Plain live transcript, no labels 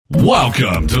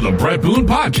Welcome to the Brett Boone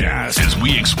Podcast as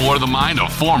we explore the mind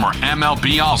of former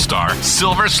MLB All-Star,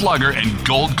 Silver Slugger, and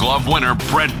Gold Glove winner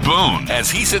Brett Boone as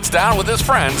he sits down with his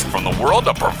friends from the world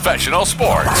of professional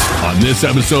sports. On this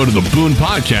episode of the Boone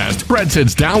Podcast, Brett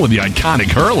sits down with the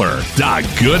iconic hurler, Doc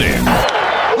Gooden.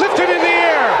 Lifted in the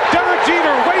air, Derek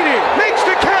Jeter waiting, makes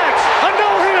the catch, a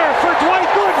no-hitter for Dwight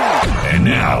Gooden. And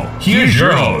now, here's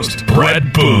your host,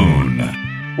 Brett Boone.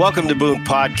 Welcome to Boone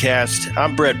Podcast.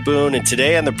 I'm Brett Boone, and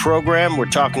today on the program, we're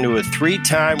talking to a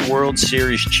three-time World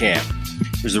Series champ.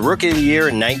 He was the Rookie of the Year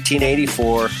in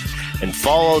 1984 and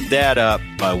followed that up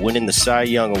by winning the Cy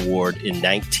Young Award in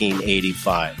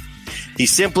 1985.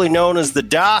 He's simply known as the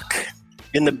Doc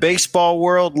in the baseball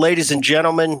world. Ladies and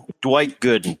gentlemen, Dwight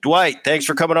Gooden. Dwight, thanks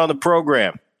for coming on the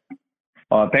program.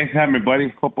 Thanks for having me,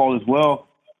 buddy. Hope all is well.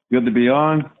 Good to be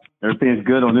on. Everything's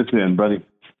good on this end, buddy.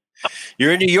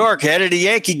 You're in New York, headed to the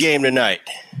Yankee game tonight.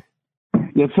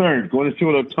 Yes, sir. Going to see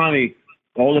what Ohtani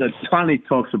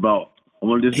talks about.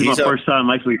 This is my first time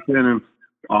actually seeing him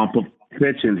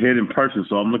pitch and hit in person,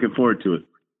 so I'm looking forward to it.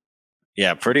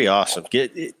 Yeah, pretty awesome.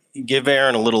 Give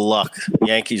Aaron a little luck.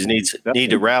 Yankees need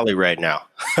to rally right now.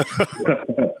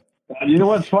 You know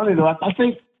what's funny though? I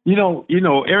think you know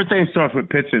everything starts with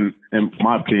pitching, in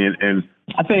my opinion, and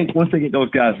I think once they get those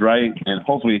guys right, and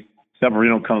hopefully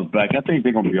Severino comes back, I think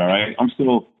they're going to be all right. I'm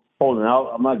still holding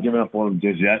out. I'm not giving up on them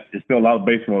just yet. There's still a lot of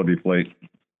baseball to be played.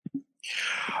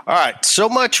 All right. So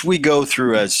much we go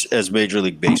through as Major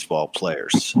League Baseball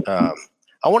players. I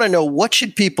want to know, what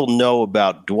should people know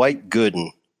about Dwight Gooden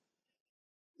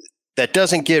that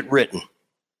doesn't get written?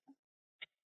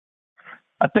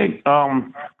 I think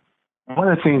one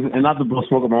of the things, and not to blow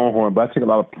smoke on my own horn, but I take a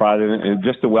lot of pride in it, and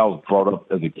just the way I was brought up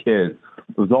as a kid,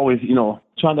 it was always,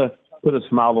 trying to put a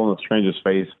smile on a stranger's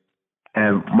face.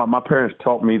 And my parents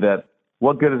taught me that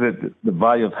what good is it, the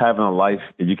value of having a life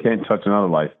if you can't touch another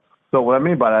life? So what I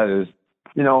mean by that is,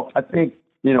 I think,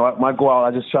 when I go out,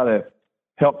 I just try to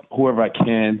help whoever I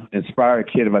can, inspire a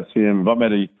kid if I see him. If I'm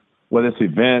at whether it's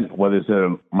an event, whether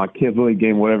it's my kid's little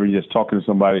game, whatever, you're just talking to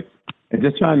somebody and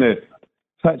just trying to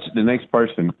touch the next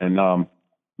person and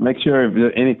make sure if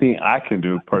there's anything I can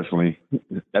do personally,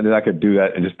 that I could do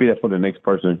that and just be there for the next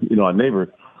person, our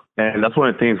neighbor. And that's one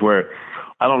of the things where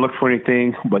I don't look for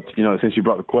anything, but, since you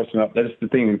brought the question up, that's the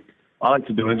thing I like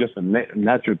to do. It's just a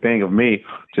natural thing of me,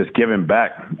 just giving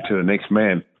back to the next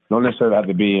man. Don't necessarily have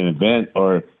to be an event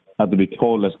or have to be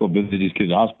told, let's go visit these kids in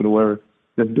the hospital or whatever.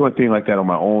 Just doing things like that on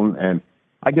my own. And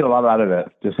I get a lot out of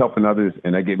that, just helping others,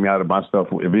 and that get me out of my stuff.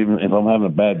 Even if I'm having a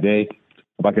bad day,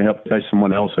 if I can help touch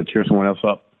someone else or cheer someone else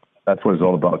up, that's what it's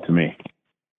all about to me.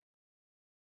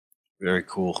 Very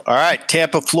cool. All right,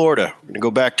 Tampa, Florida. We're going to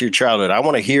go back to your childhood. I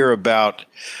want to hear about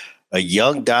a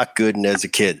young Doc Gooden as a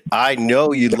kid. I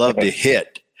know you love to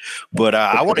hit, but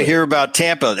I want to hear about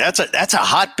Tampa. That's a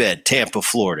hotbed, Tampa,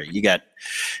 Florida. You got,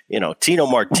 Tino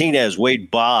Martinez, Wade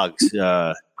Boggs,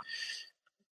 a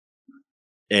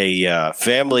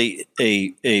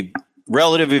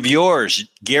relative of yours,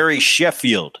 Gary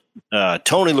Sheffield,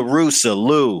 Tony La Russa,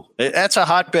 Lou. That's a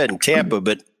hotbed in Tampa,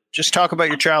 but just talk about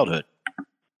your childhood.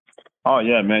 Oh,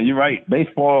 yeah, man, you're right.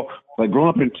 Baseball, growing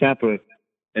up in Tampa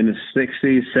in the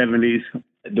 60s, 70s,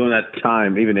 during that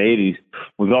time, even the 80s,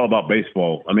 was all about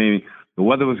baseball. I mean, the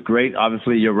weather was great,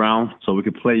 obviously, year-round, so we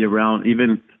could play year-round.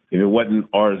 Even if it wasn't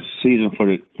our season for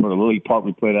the Little League Park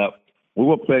we played at, we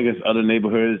would play against other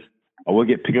neighborhoods, or we'll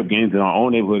get pickup games in our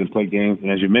own neighborhood and play games.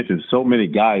 And as you mentioned, so many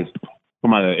guys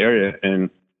from out of the area. And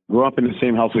grew up in the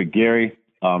same house with Gary.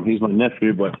 He's my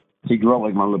nephew, but he grew up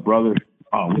like my little brother.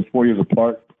 We're 4 years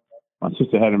apart. My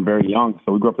sister had him very young,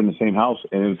 so we grew up in the same house.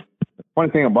 And it was the funny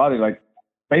thing about it,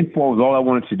 baseball was all I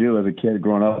wanted to do as a kid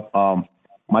growing up.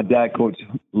 My dad coached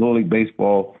Little League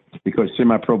baseball. He coached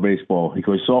semi-pro baseball. He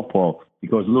coached softball. He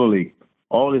coached Little League.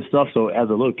 All this stuff. So as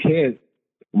a little kid,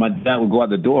 my dad would go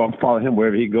out the door. I'm following him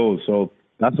wherever he goes. So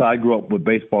that's how I grew up with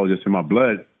baseball, just in my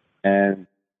blood. And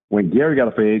when Gary got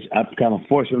up age, I kind of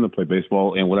forced him to play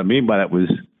baseball. And what I mean by that was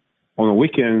on the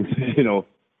weekends,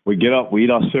 we get up, we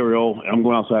eat our cereal, and I'm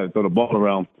going outside to throw the ball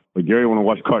around. But Gary want to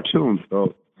watch cartoons.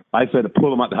 So I said to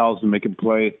pull him out the house and make him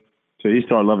play. So he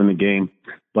started loving the game.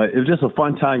 But it was just a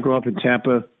fun time growing up in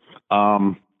Tampa.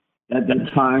 At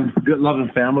that time, good loving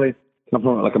family. I'm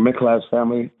from a middle-class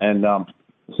family. And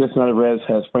Cincinnati Reds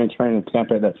had spring training in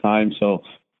Tampa at that time. So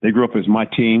they grew up as my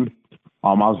team.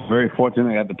 I was very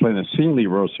fortunate. I got to play in the Senior League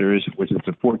World Series, which is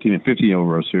the 14 and 15-year-old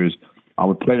World Series. I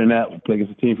would play in that. We played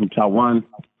against a team from Taiwan,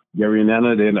 Gary and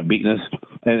Nana. They ended up beating us.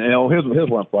 And here's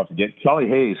one I forget. Charlie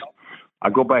Hayes. I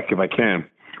go back if I can.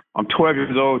 I'm 12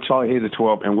 years old. Charlie Hayes is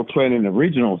 12, and we're playing in the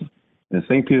regionals in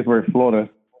St. Petersburg, Florida.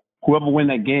 whoever win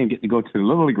that game get to go to the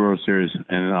Little League World Series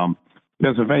in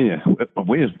Pennsylvania,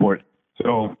 Williamsport.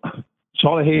 So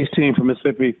Charlie Hayes' team from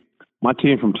Mississippi, my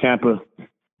team from Tampa,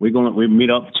 we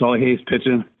meet up. Charlie Hayes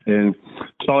pitching, and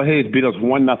Charlie Hayes beat us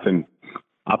 1-0.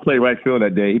 I played right field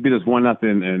that day. He beat us 1-0,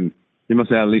 and he must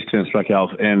have had at least 10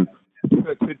 strikeouts. And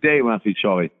today when I see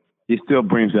Charlie, he still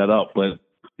brings that up. But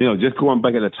just going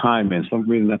back at the time, man, some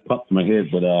reason that popped in my head.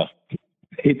 But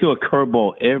he threw a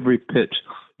curveball every pitch.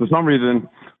 For some reason,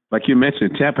 like you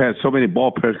mentioned, Tampa had so many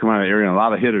ball players come out of the area and a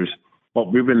lot of hitters. But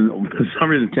for some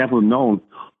reason, Tampa was known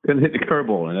couldn't hit the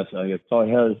curveball, and that's I guess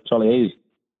Charlie Hayes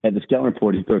had the scouting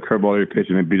report. He threw a curveball every pitch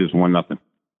and they beat us 1-0.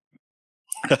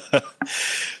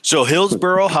 So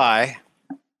Hillsborough High,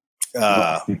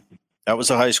 that was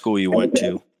the high school you went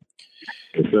to.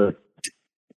 Yes, sir.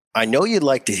 I know you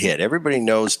like to hit. Everybody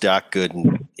knows Doc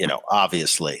Gooden,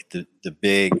 obviously the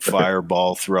big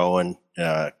fireball throwing,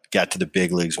 got to the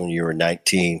big leagues when you were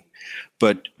 19.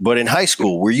 But in high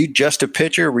school, were you just a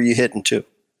pitcher or were you hitting too?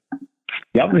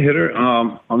 Yeah, I was a hitter.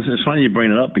 It's funny you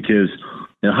bring it up because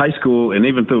in high school and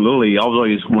even through Little League, I was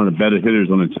always one of the better hitters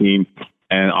on the team.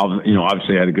 And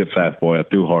obviously I had a good fastball. I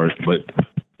threw hard, but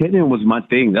hitting was my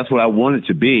thing. That's what I wanted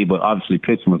to be, but obviously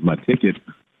pitching was my ticket.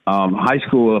 High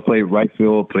school, I played right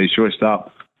field, played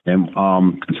shortstop. And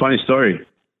it's a funny story.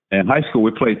 In high school,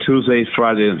 we played Tuesdays,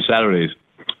 Fridays, and Saturdays.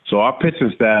 So our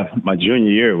pitching staff, my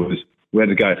junior year, we had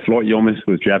a guy, Floyd Yeomans,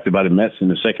 who was drafted by the Mets in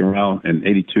the second round in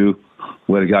 82.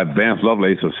 We had a guy, Vance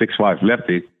Lovelace, a 6'5"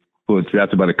 lefty, who was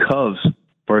drafted by the Cubs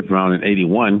first round in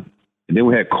 81. And then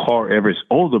we had Carl Everett's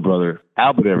older brother,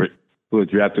 Albert Everett, who was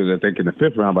drafted, I think, in the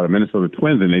fifth round by the Minnesota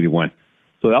Twins in 81.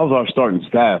 So that was our starting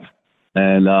staff.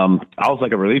 And I was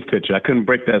like a relief pitcher. I couldn't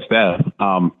break that staff.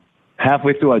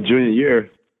 Halfway through our junior year,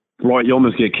 Floyd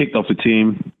Yeomans get kicked off the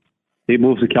team. He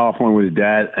moves to California with his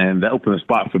dad, and that opened a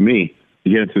spot for me to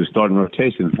get into the starting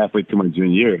rotation halfway through my junior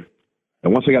year.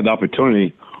 And once I got the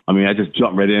opportunity, I just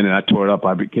jumped right in and I tore it up.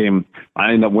 I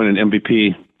ended up winning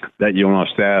MVP that year on our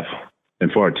staff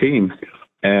and for our team.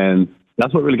 And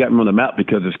that's what really got me on the map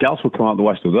because the scouts would come out to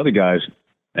watch those other guys.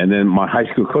 And then my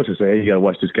high school coach would say, hey, you got to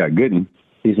watch this guy Gooden.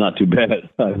 He's not too bad.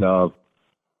 And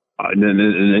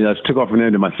then I took off from there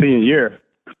into my senior year.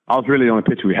 I was really the only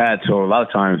pitcher we had. So a lot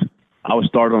of times I would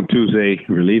start on Tuesday,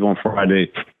 relieve on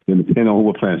Friday, then depending on who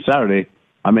we're playing Saturday,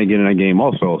 I may get in that game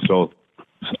also. So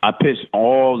I pitched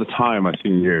all the time my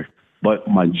senior year. But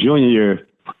my junior year,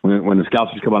 when the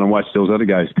scouts would come out and watch those other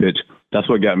guys pitch, that's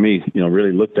what got me,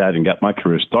 really looked at and got my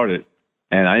career started.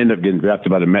 And I ended up getting drafted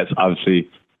by the Mets, obviously,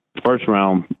 first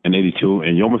round in 82.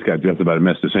 And you almost got drafted by the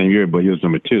Mets the same year, but he was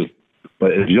number 2.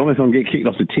 But if you almost don't get kicked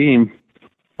off the team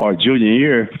our junior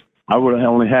year, I would have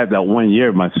only had that 1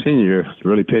 year, my senior year, to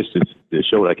really pitch to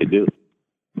show what I could do.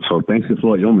 So thanks to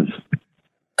Floyd Yeomans.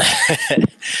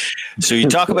 So you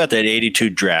talk about that 82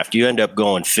 draft. You end up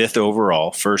going 5th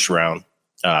overall, first round.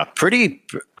 Pretty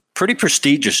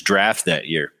prestigious draft that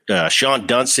year. Sean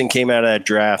Dunston came out of that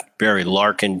draft. Barry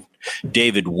Larkin,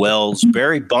 David Wells,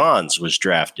 Barry Bonds was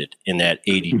drafted in that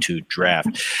 82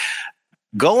 draft.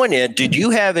 Going in, did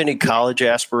you have any college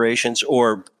aspirations,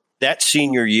 or that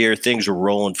senior year things were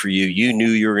rolling for you? You knew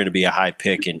you were going to be a high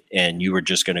pick and you were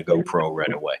just going to go pro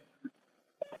right away.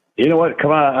 You know what?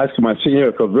 Come on, after my senior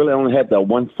year, because really I only had that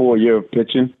 1 full year of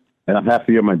pitching, and I'm half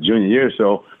a year my junior year.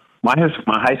 So my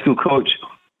high school coach,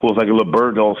 who was like a little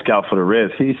bird dog scout for the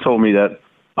Reds, he told me that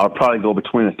I would probably go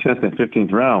between the 10th and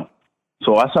 15th round.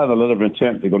 So I signed a letter of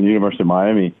intent to go to the University of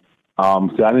Miami.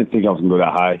 So I didn't think I was going to go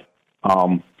that high.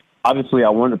 Obviously, I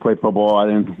wanted to play football. I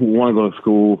didn't want to go to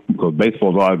school because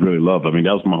baseball is all I really loved. That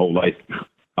was my whole life.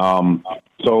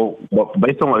 But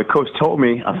based on what the coach told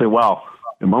me, I said, wow,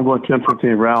 if I'm going 10th,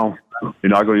 15th round, I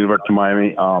go to the University of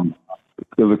Miami.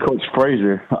 There was a Coach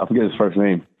Frazier, I forget his first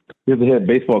name. He was the head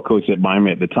baseball coach at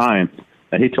Miami at the time,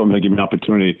 and he told me to give me an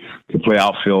opportunity to play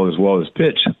outfield as well as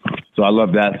pitch. So I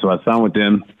loved that. So I signed with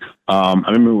them. I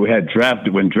remember we had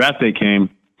when draft day came,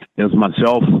 it was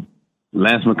myself,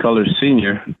 Lance McCullers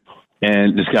Sr.,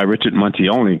 and this guy, Richard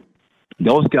Montione.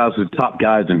 Those guys were the top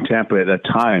guys in Tampa at that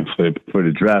time for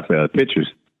the draft pitchers.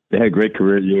 They had great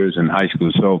career years in high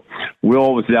school. So we're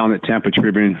always down at Tampa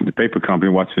Tribune, the paper company,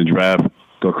 watching the draft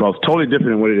go across. Totally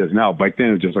different than what it is now. Back then,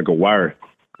 it was just like a wire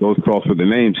goes across with the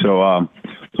name. So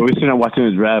we're sitting there watching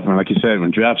the draft. And like you said, when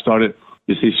draft started,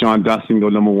 you see Sean Dunston go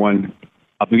number 1.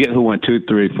 I forget who went 2,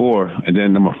 3, 4. And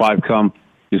then number 5 come,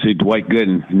 you see Dwight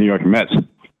Gooden, New York Mets.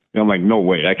 And I'm like, no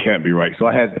way, that can't be right. So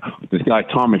I had this guy,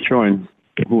 Tom McTroin,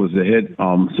 who was the head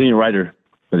senior writer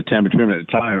for the Tampa Tribune at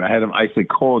the time. I had him actually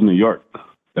call New York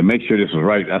to make sure this was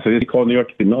right. I said, did he call New York?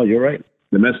 He said, no, you're right.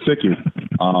 The Mets took you.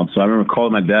 So I remember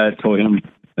calling my dad, told him.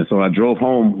 And so when I drove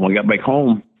home, when I got back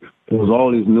home, there was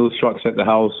all these news trucks at the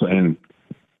house and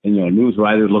news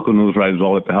writers, local news writers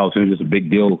all at the house. It was just a big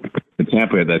deal in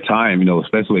Tampa at that time,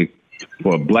 especially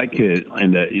for a black kid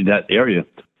in that area.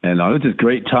 And it was just a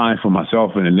great time for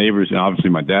myself and the neighbors and obviously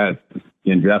my dad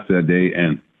getting drafted that day.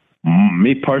 And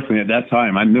me personally at that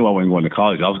time, I knew I wasn't going to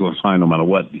college. I was going to sign no matter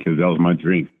what because that was my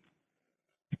dream.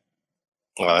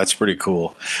 Well, that's pretty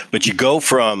cool. But you're going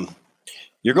from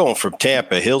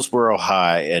Tampa, Hillsborough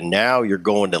High, and now you're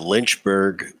going to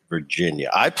Lynchburg, Virginia.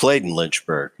 I played in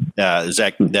Lynchburg. It was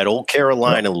that old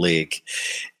Carolina league.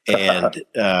 And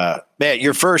man,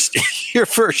 your first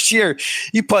year,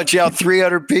 you punch out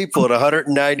 300 people in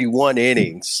 191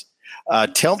 innings.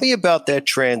 Tell me about that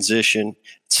transition.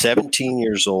 17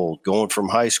 years old, going from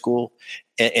high school,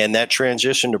 and that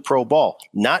transition to pro ball.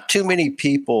 Not too many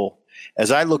people.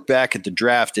 As I look back at the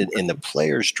draft and the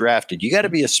players drafted, you got to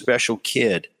be a special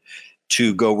kid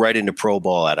to go right into pro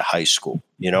ball out of high school.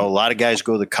 A lot of guys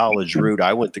go the college route.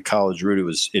 I went the college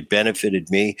route. It benefited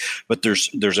me, but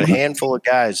there's a handful of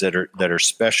guys that are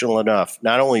special enough.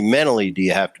 Not only mentally do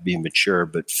you have to be mature,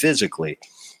 but physically.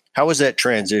 How was that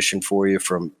transition for you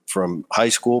from high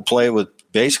school playing with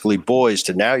basically boys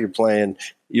to now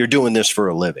you're doing this for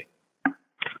a living?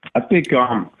 I think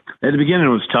at the beginning it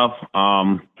was tough.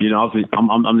 Obviously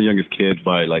I'm the youngest kid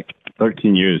by like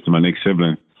 13 years to my next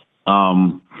sibling.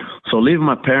 So leaving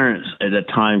my parents at that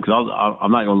time, because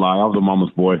I'm not gonna lie, I was a mama's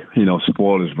boy.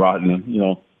 Spoiled as rotten.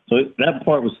 So that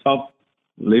part was tough,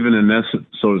 leaving the nest,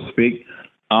 so to speak.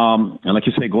 And like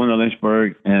you say, going to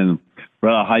Lynchburg and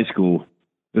right out of high school,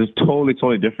 it was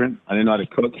totally different. I didn't know how to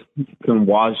cook, couldn't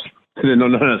wash, didn't know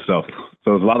none of that stuff.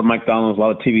 So it was a lot of McDonald's, a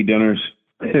lot of TV dinners,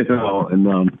 and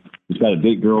you got to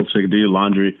date girls so you can do your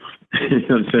laundry.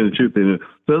 To say the truth.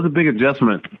 So it was a big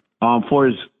adjustment. For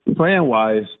his playing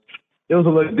wise, it was a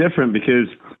little different because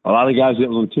a lot of guys that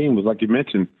was on the team was, like you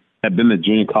mentioned, had been to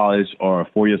junior college or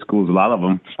 4-year schools, a lot of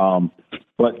them.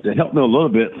 But to help me a little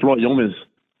bit, Floyd Yeomans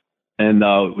and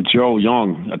Gerald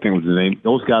Young, I think was his name.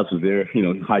 Those guys were there,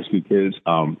 high school kids.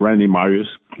 Randy Marius,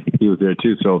 he was there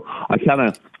too. So I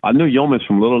knew Yeomans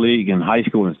from Little League and high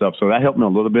school and stuff. So that helped me a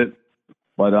little bit.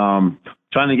 But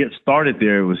trying to get started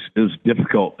there it was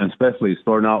difficult, and especially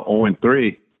starting out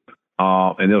 0-3.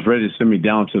 And they was ready to send me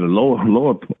down to the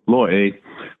lower A.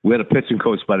 We had a pitching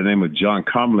coach by the name of John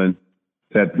Comlin.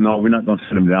 Said, no, we're not going to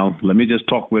send him down. Let me just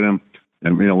talk with him,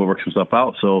 and we'll work some stuff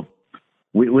out. So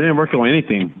we didn't work on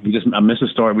anything. I missed the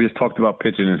start. We just talked about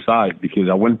pitching inside because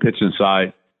I wouldn't pitch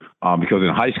inside because in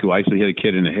high school I actually hit a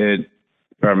kid in the head.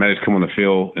 Paramedics come on the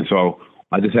field, and so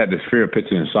I just had this fear of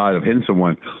pitching inside, of hitting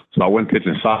someone. So I wouldn't pitch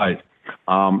inside.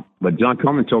 But John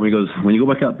Comlin told me, he goes, when you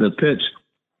go back out to the pitch,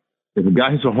 if a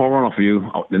guy hits a home run off of you,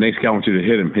 the next guy wants you to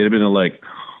hit him in the leg.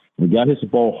 If the guy hits the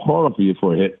ball hard off of you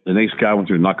for a hit, the next guy wants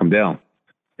you to knock him down.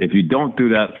 If you don't do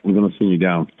that, we're going to send you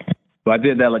down. So I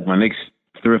did that like my next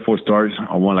 3 or 4 starts.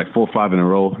 I won like 4 or 5 in a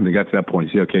row. And they got to that point.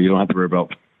 You say, okay, you don't have to worry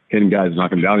about hitting guys and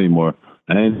knocking them down anymore.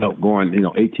 And I ended up going,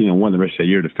 18-1 the rest of the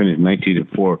year to finish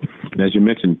 19-4. And as you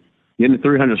mentioned, getting the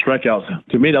 300 strikeouts,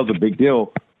 to me, that was a big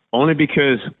deal. Only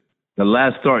because the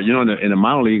last start, in the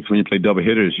minor leagues, when you play double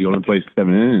hitters, you only play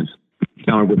 7 innings.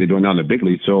 Kind of what they're doing down in the big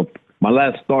league. So my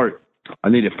last start, I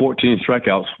needed 14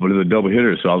 strikeouts for the double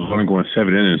hitter. So I was only going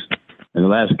 7 innings. And the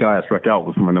last guy I struck out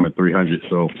was my number 300.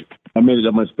 So I made it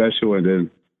that much special. And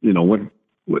then,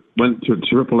 went to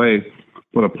AAA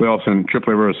for the playoffs and AAA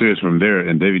World Series from there.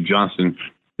 And David Johnson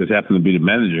just happened to be the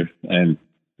manager. And,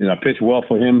 I pitched well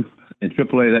for him in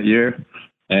AAA that year.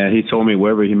 And he told me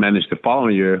wherever he managed the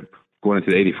following year, going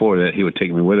into 84, that he would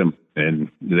take me with him. And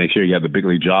the next year he got the big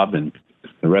league job, and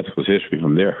the rest was history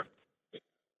from there.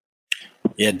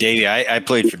 Yeah, Davey, I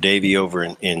played for Davey over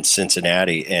in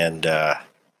Cincinnati, and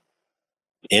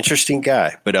interesting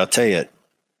guy. But I'll tell you,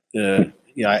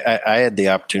 I had the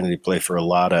opportunity to play for a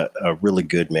lot of really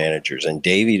good managers. And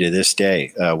Davey, to this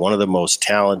day, one of the most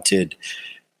talented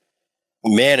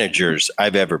managers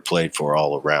I've ever played for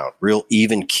all around. Real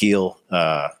even keel.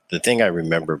 The thing I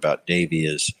remember about Davey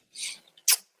is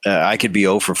I could be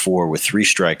 0 for 4 with 3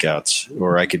 strikeouts,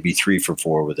 or I could be 3 for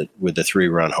 4 with a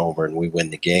 3-run homer, and we win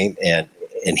the game. And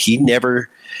he never.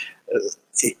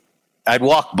 I'd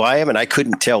walk by him and I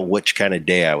couldn't tell which kind of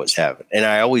day I was having. And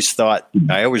I always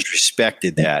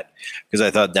respected that, because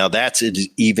I thought, now that's as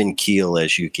even keel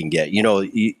as you can get.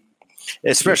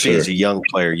 Especially as a young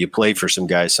player, you play for some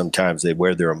guys, sometimes they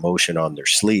wear their emotion on their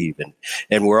sleeve,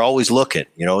 and we're always looking,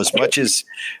 as much as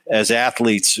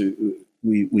athletes,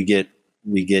 we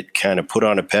get kind of put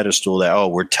on a pedestal that, oh,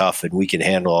 we're tough and we can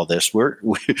handle all this.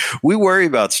 We worry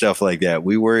about stuff like that.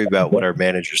 We worry about what our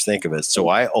managers think of us. So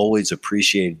I always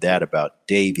appreciated that about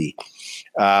Davey.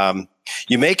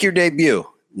 You make your debut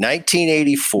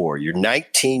 1984. You're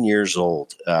 19 years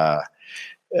old.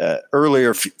 Earlier,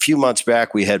 a few months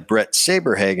back, we had Brett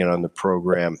Saberhagen on the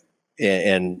program,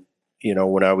 and you know,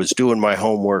 when I was doing my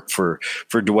homework for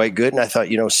Dwight Gooden, I thought,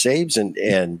 you know, Sabes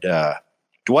and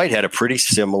Dwight had a pretty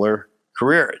similar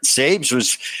career. Sabes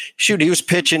was, he was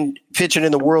pitching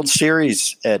in the World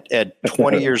Series at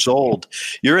 20 years old.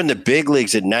 You're in the big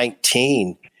leagues at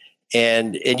 19,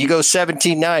 and you go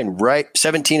 17-9, right?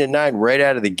 17-9 right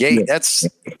out of the gate. That's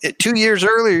 2 years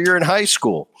earlier. You're in high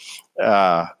school.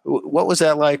 What was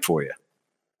that like for you?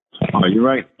 Oh, you're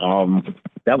right.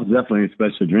 That was definitely a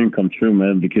special dream come true,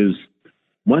 man, because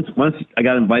once I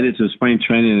got invited to spring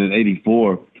training in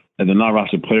 '84 as a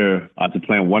non-roster player after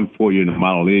playing 1 full year in the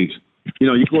minor leagues, you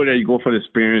know, you go there, you go for the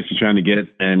experience you're trying to get.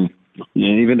 And you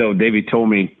know, even though Davey told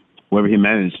me wherever he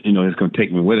managed, you know, he's going to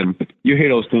take me with him, you hear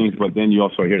those things, but then you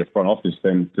also hear the front office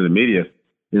send to the media,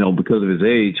 you know, because of his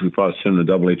age, we probably send him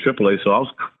to AA, AAA. So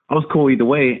I was cool either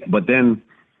way. But then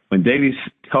when Davey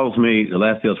tells me the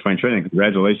last day of spring training,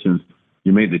 congratulations,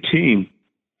 you made the team,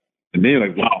 and then you're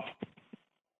like, wow.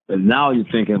 And now you're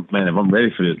thinking, man, if I'm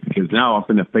ready for this, because now I'm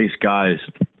going to face guys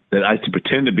that I used to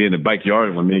pretend to be in the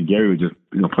backyard when me and Gary were just,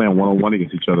 you know, playing one-on-one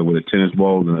against each other with a tennis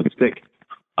ball and a stick.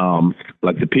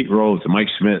 Like the Pete Rose, the Mike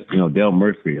Schmidt, you know, Dale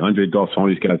Murphy, Andre Dawson, all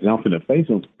these guys. Now I'm going to face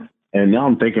them. And now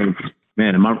I'm thinking,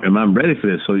 man, am I ready for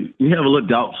this? So you have a little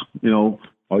doubts, you know,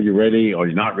 are you ready or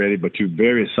you're not ready? But you're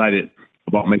very excited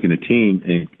about making the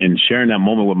team and sharing that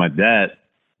moment with my dad,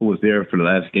 who was there for the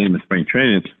last game of spring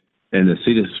training, and to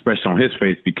see this expression on his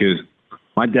face, because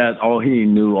my dad, all he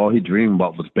knew, all he dreamed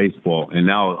about was baseball. And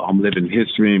now I'm living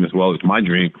his dream as well as my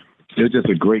dream. It was just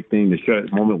a great thing to share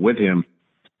that moment with him.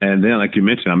 And then, like you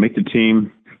mentioned, I make the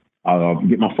team. I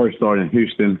get my first start in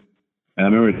Houston. And I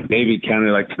remember Davey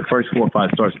counted like the first 4 or 5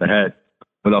 starts I had.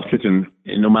 But I was pitching,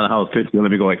 and no matter how I was pitching,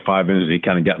 let me go like 5 innings. He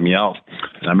kind of got me out.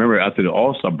 And I remember after the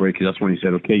All-Star break, that's when he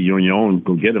said, okay, you're on your own,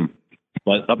 go get him.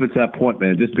 But up until that point,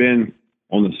 man, just being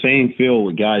on the same field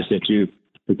with guys that you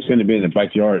pretend to be in the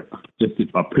backyard just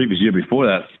a previous year before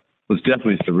that was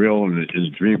definitely surreal, and it's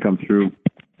a dream come true.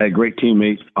 I had great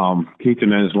teammates. Keith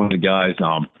Hernandez is one of the guys.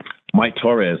 Mike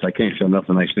Torres, I can't say enough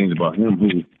nice things about him,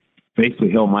 who basically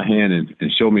held my hand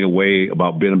and showed me a way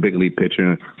about being a big league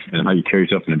pitcher and how you carry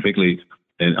yourself in the big leagues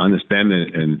and understanding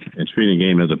and treating the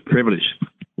game as a privilege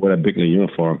with a big league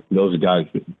uniform. Those are guys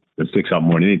that sticks out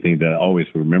more than anything that I always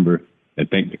remember, and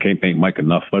can't thank Mike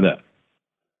enough for that.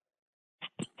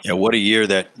 Yeah, what a year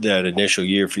that initial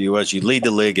year for you was. You lead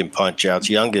the league in punch-outs,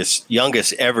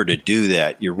 youngest ever to do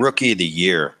that. You're rookie of the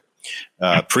year.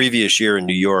 Previous year in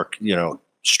New York, you know,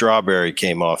 Strawberry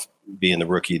came off being the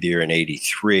rookie of the year in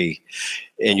 '83,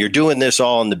 and you're doing this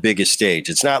all on the biggest stage.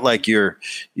 It's not like you're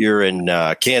in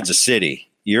Kansas City.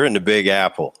 You're in the Big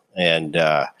Apple, and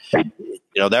you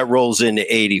know that rolls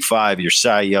into '85. Your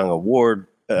Cy Young Award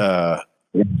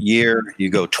year, you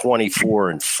go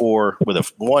 24-4 with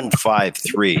a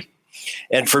 1.53.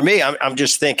 And for me, I'm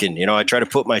just thinking, you know, I try to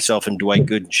put myself in Dwight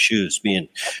Gooden's shoes, being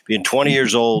 20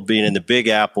 years old, being in the Big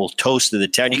Apple, toast of the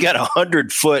town. You got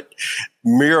 100-foot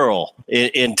mural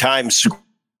in Times Square.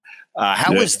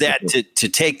 How was that to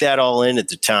take that all in at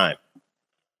the time?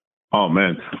 Oh,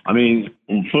 man. I mean,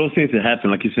 for those things that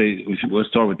happened, like you say, we'll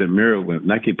start with the mural. When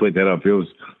Nike put that up,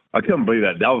 I couldn't believe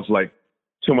that. That was like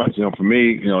too much, you know, for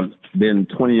me, you know, being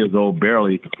 20 years old,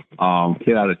 barely,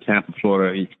 kid out of Tampa,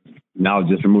 Florida, now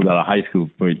just removed out of high school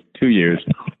for 2 years.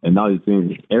 And now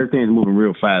everything's moving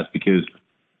real fast, because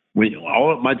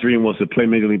all of my dream was to play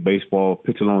Major League Baseball,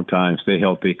 pitch a long time, stay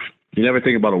healthy. You never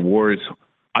think about awards.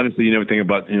 Obviously, you never think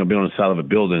about, you know, being on the side of a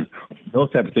building.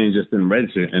 Those type of things just didn't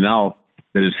register. And now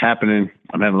that it's happening,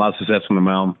 I'm having a lot of success on the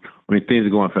mound. I mean, things are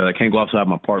going fast. I can't go outside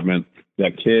my apartment.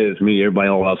 Got kids, me, everybody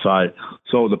all outside.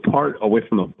 So the part away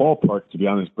from the ballpark, to be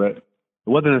honest, Brett, it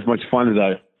wasn't as much fun as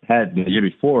I had the year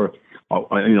before,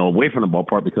 you know, away from the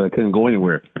ballpark, because I couldn't go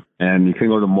anywhere. And you couldn't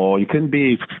go to the mall. You couldn't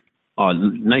be a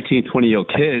 19, 20-year-old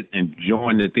kid and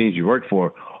join the things you work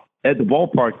for. At the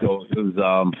ballpark, though, it was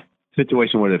a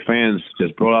situation where the fans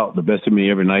just brought out the best of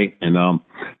me every night. And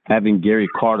having Gary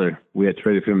Carter, we had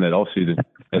traded for him that offseason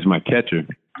as my catcher,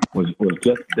 was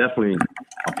just definitely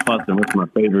a plus and was my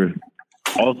favorite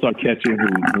all-star catcher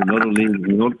who knew the league,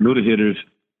 who knew the hitters,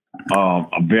 a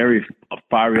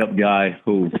fiery up guy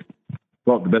who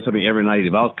brought the best of me every night.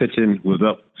 If I was pitching, was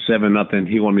up 7-0,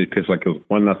 he wanted me to pitch like it was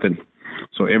 1-0.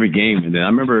 So every game. And then I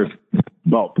remember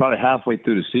about probably halfway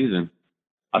through the season,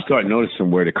 I started noticing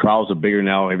where the crowds are bigger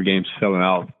now. Every game's selling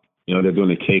out. You know, they're doing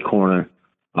the K corner.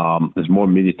 There's more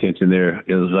media attention there.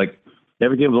 It was like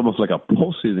every game was almost like a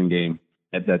postseason game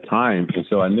at that time. And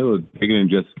so I knew it was bigger than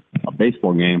just a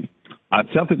baseball game. I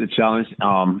accepted the challenge.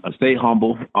 I stayed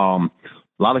humble. A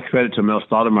lot of credit to Mel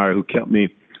Stoudemire, who kept me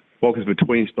focused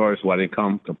between starts so I didn't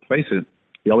come complacent.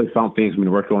 He always found things for me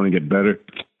to work on and get better.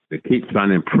 To keep trying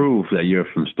to improve that year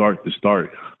from start to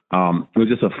start. It was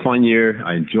just a fun year.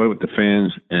 I enjoyed with the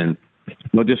fans, and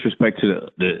no disrespect to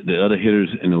the other hitters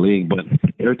in the league, but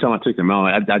every time I took them out,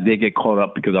 I did get caught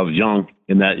up because I was young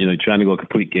in that, trying to go a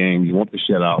complete game. You want the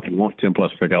shutout. You want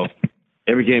 10-plus strikeouts.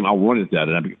 Every game I wanted that,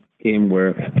 and I became a game where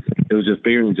it was just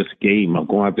bigger than just a game. I'm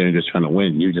going out there and just trying to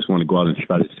win. You just want to go out and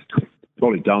try to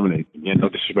totally dominate. Yeah, no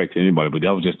disrespect to anybody, but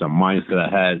that was just a mindset I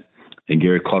had, and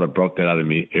Gary Carter brought that out of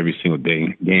me every single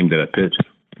game that I pitched.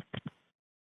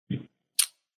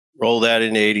 Roll that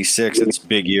into 86. It's a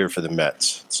big year for the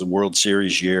Mets. It's a World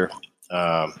Series year.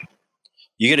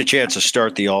 You get a chance to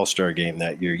start the All-Star game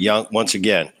that year. Young, once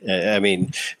again. I mean,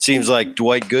 it seems like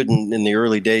Dwight Gooden in the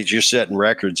early days, you're setting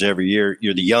records every year.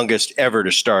 You're the youngest ever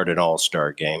to start an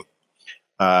All-Star game.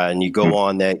 And you go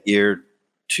on that year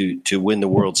to win the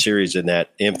World Series in that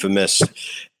infamous,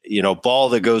 ball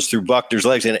that goes through Buckner's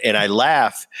legs. And I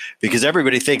laugh because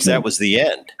everybody thinks that was the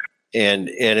end. And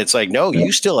it's like, no,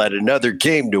 you still had another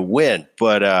game to win.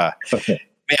 But,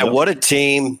 man, what a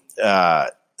team.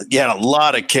 You had a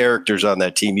lot of characters on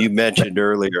that team. You mentioned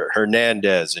earlier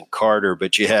Hernandez and Carter,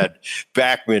 but you had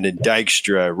Backman and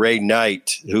Dykstra, Ray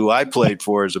Knight, who I played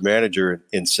for as a manager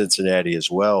in Cincinnati as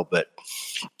well. But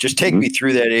just take me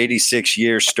through that 86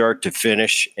 year start to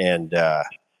finish and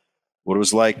what it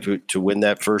was like to win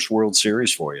that first World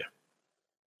Series for you.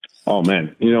 Oh,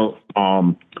 man.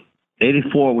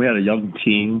 84, we had a young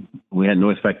team. We had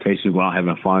no expectations. We were out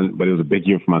having fun, but it was a big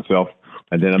year for myself.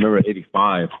 And then I remember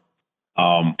 85,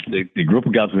 the group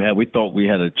of guys we thought we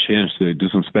had a chance to do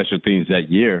some special things that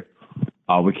year.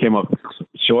 We came up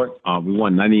short. We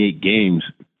won 98 games,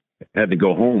 had to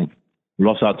go home. We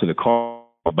lost out to the Cardinals.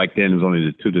 Back then, it was only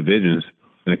the two divisions.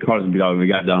 And the Cardinals beat out, and we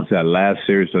got down to that last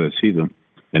series of the season,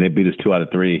 and they beat us 2 out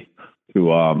of 3.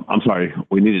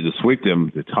 We needed to sweep them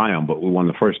to tie them, but we won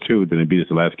the first 2. Then they beat us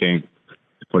the last game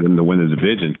for them to win the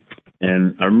division.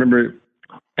 And I remember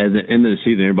at the end of the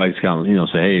season, everybody's kind of,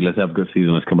 say, hey, let's have a good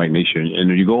season. Let's come back next year.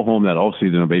 And you go home that off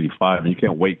season of 85, and you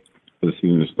can't wait for the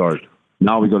season to start.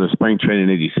 Now we go to spring training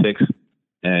in 86.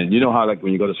 And you know how, like,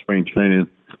 when you go to spring training,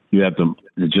 you have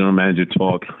the general manager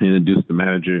talk, introduce the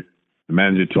manager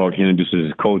talk, he introduces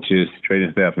his coaches,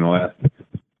 training staff, and all that.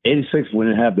 86, we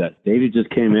didn't have that. David just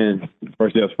came in,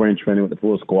 first day of spring training with the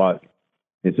full squad.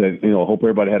 He said, hope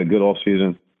everybody had a good off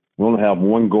season. We only have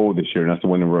one goal this year, and that's to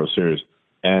win the World Series.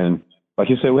 And like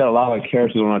you said, we had a lot of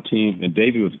characters on our team, and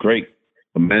David was great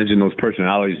for managing those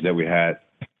personalities that we had.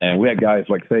 And we had guys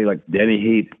like Danny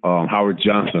Heath, Howard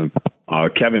Johnson,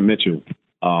 Kevin Mitchell.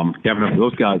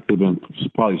 Those guys have been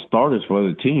probably starters for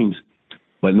other teams,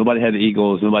 but nobody had the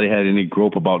egos. Nobody had any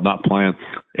grope about not playing.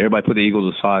 Everybody put the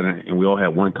egos aside, and we all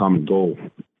had one common goal.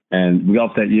 And we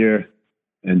got off that year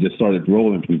and just started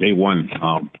rolling from day one.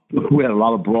 We had a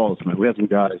lot of brawls, man. We had some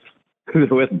guys. We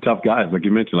had some tough guys, like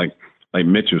you mentioned, like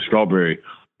Mitchell, Strawberry,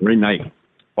 Ray Knight.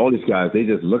 All these guys, they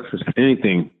just look for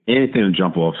anything to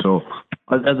jump off. So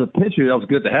as a pitcher, that was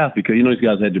good to have because, these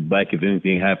guys had your back if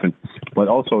anything happened. But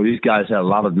also these guys had a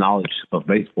lot of knowledge of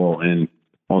baseball. And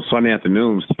on Sunday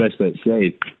afternoons, especially at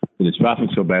Shade, when the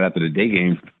traffic's so bad after the day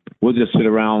game, we'll just sit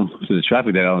around to the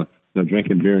traffic that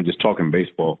drinking beer and just talking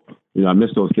baseball. I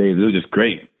miss those days. It was just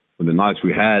great with the knowledge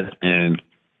we had. And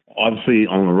obviously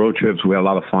on the road trips, we had a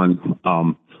lot of fun.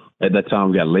 At that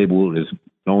time, we got labeled as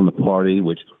going to party,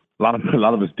 which a lot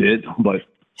of us did, but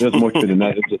there's more to than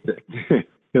that.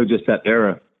 It was just that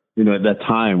era, at that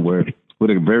time where with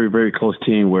a very, very close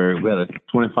team where we had a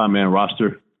 25-man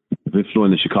roster. If we flew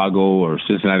into Chicago or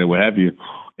Cincinnati, what have you,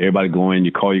 everybody go in,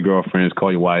 you call your girlfriends,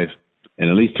 call your wife, and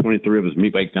at least 23 of us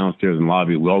meet back downstairs in the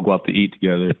lobby. We all go out to eat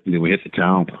together, and then we hit the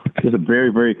town. It's a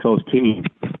very, very close team.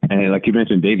 And like you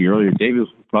mentioned Davey earlier, Davey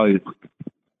was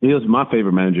he was my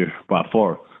favorite manager by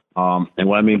far. And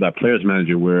what I mean by players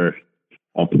manager, where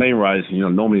on plane rides,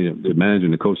 normally the manager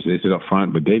and the coaches, they sit up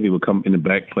front, but Davey would come in the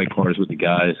back, play cards with the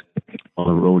guys on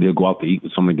the road. He'll go out to eat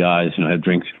with some of the guys, have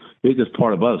drinks. He was just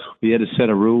part of us. He had a set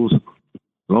of rules. As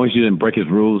long as you didn't break his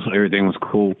rules, everything was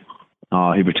cool.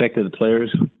 He protected the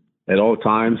players at all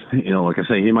times. Like I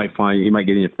say, he might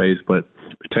get in your face, but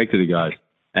protected the guys.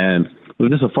 And it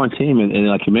was just a fun team. And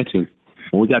like you mentioned,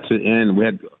 when we got to the end, we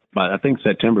had, I think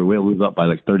September, we was up by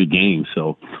like 30 games.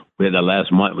 So we had that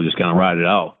last month, we just kind of ride it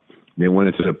out. They went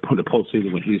into the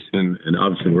postseason with Houston and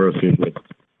obviously World Series with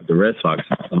the Red Sox.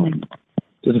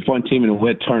 Just a fun team, and the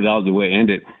way it turned out, the way it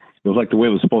ended, it was like the way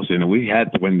it was supposed to end. And we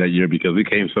had to win that year because we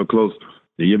came so close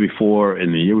the year before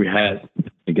and the year we had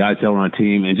the guys held on our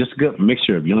team, and just a good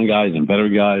mixture of young guys and better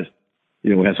guys.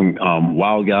 we had some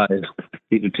wild guys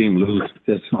beat the team loose.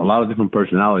 Just a lot of different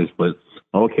personalities, but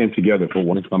all came together for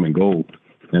one common goal.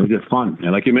 And it was just fun.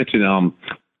 And like you mentioned,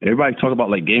 everybody talk about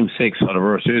like Game 6 of the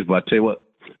World Series, but I tell you what,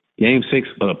 Game 6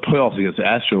 of the playoffs against the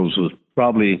Astros was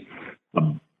probably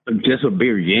just a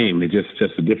bigger game. It's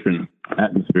just a different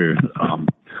atmosphere.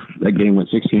 That game went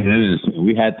 16 innings, and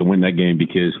we had to win that game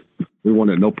because we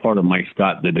wanted no part of Mike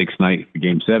Scott the next night for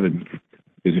Game 7.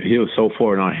 Because he was so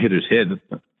far in our hitter's head.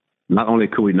 Not only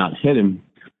could we not hit him,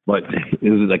 but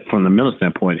it was like from the mental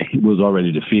standpoint, he was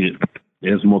already defeated. He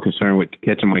was more concerned with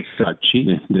catching Mike Scott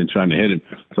cheating than trying to hit him.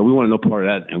 So we wanted no part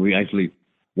of that, and we actually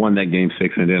won that Game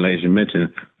 6. And then, as you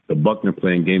mentioned, the Buckner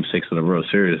playing Game 6 of the World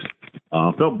Series.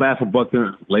 Felt bad for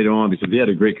Buckner later on because he had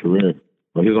a great career,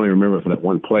 but he was only remembered for that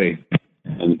one play.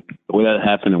 And the way that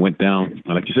happened and went down,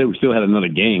 like you said, we still had another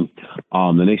game.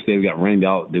 The next day we got rained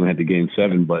out. Then we had the Game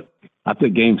 7. But after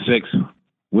Game 6,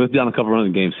 we was down a couple runs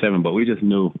in Game 7, but we just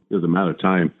knew it was a matter of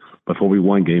time before we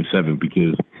won Game 7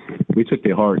 because we took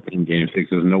their heart in Game 6.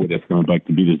 There's no way that's going back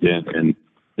to beat us then.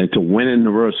 And to win in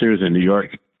the World Series in New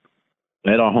York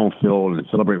at our home field and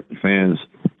celebrate with the fans,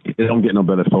 it don't get no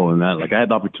better feeling than that. Like, I had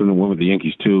the opportunity to win with the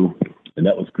Yankees too, and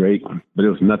that was great, but it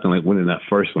was nothing like winning that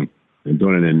first one and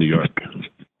doing it in New York.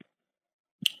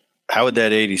 How would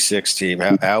that 86 team,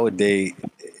 how would they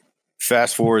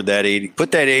fast forward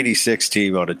put that 86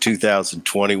 team on a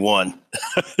 2021?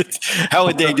 How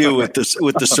would they do with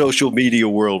the social media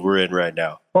world we're in right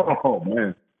now? Oh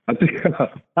man, I think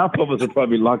half of us are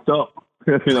probably locked up.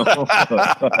 I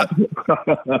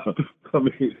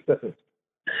mean,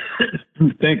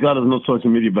 thank God there's no social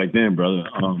media back then, brother.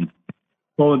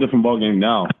 Totally different ball game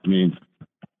now. I mean,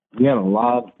 we had a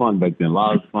lot of fun back then,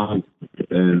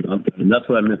 and that's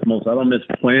what I miss most. I don't miss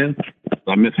playing.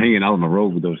 I miss hanging out on the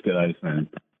road with those guys, and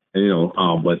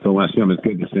but so when I see them, it's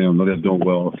good to see them. Know they're doing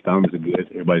well. Stomachs are good.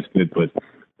 Everybody's good, but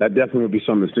that definitely would be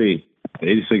something to see. The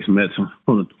 86 Mets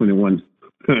on the 21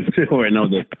 right now,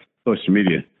 the social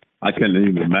media. I can't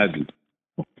even imagine.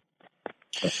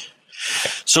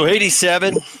 So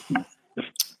 87,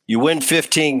 you win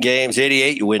 15 games.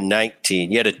 88, you win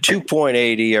 19. You had a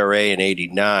 2.8 ERA in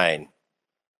 89.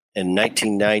 In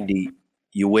 1990,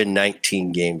 you win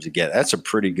 19 games again. That's a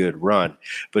pretty good run.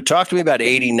 But talk to me about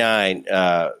 89.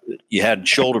 You had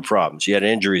shoulder problems. You had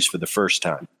injuries for the first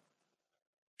time.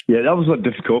 Yeah, that was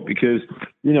difficult because,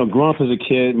 growing up as a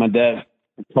kid, my dad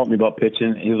taught me about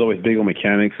pitching. He was always big on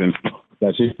mechanics and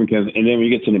that's just because. And then when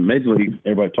you get to the major league,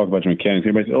 everybody talk about your mechanics.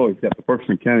 Everybody says, "Oh, he's got the perfect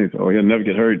mechanics," or "He'll never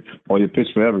get hurt," or "He'll pitch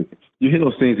forever." You hear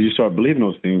those things and you start believing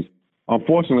those things.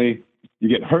 Unfortunately, you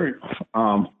get hurt.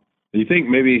 You think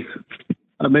maybe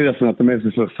that's not the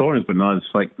message of soreness, but no, it's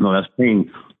like, no, that's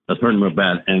pain. That's hurting real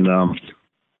bad. And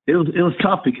it was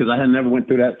tough because I had never went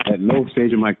through that at no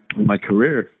stage of my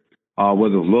career,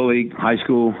 whether it was little league, high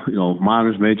school,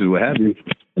 minors, majors, what have you.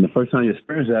 And the first time you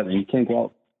experience that, and you can't go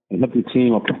out and help your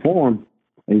team or perform,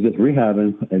 and you're just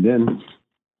rehabbing, and then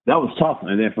that was tough.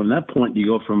 And then from that point, you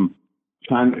go from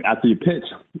trying after you pitch,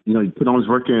 you put all this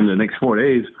work in the next 4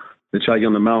 days to try to get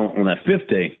on the mound on that fifth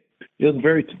day. It was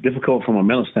very difficult from a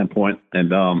mental standpoint.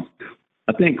 And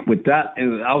I think with that,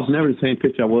 and I was never the same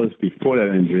pitcher I was before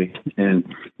that injury. And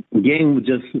the game would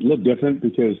just look different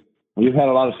because when you've had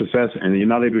a lot of success and you're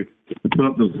not able to put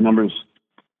up those numbers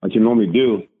like you normally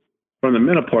do, from the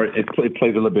mental part, it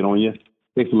plays a little bit on you.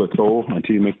 It takes a little toll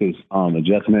until you make this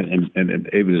adjustment and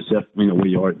able to accept, where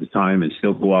you are at the time and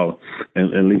still go out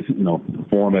and at least,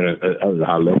 perform at a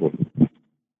high level.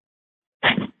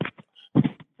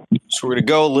 So we're going to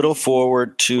go a little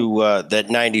forward to that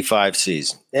 95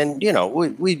 season. And,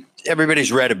 we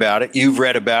everybody's read about it. You've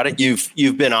read about it.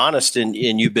 You've been honest and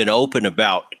you've been open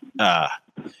about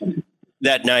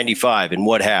that 95 and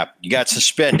what happened. You got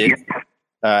suspended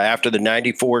after the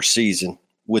 94 season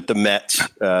with the Mets.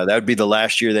 That would be the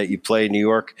last year that you play in New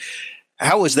York.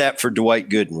 How was that for Dwight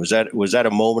Gooden? Was that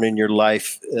a moment in your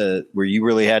life where you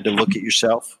really had to look at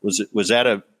yourself? Was that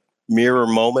a mirror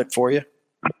moment for you?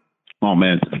 Oh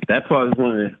man, that probably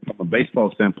was from a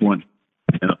baseball standpoint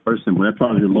and a person. That's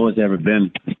probably the lowest ever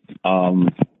been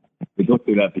to go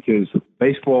through that because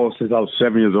baseball since I was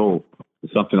 7 years old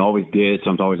is something I always did,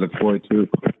 something I always looked forward to.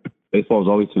 Baseball was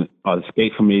always an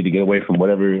escape for me to get away from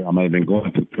whatever I might have been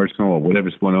going through personal or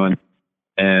whatever's going on.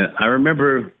 And I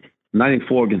remember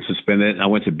 94 getting suspended. I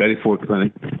went to Betty Ford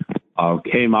Clinic,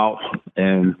 came out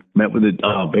and met with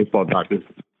the baseball doctors,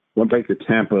 went back to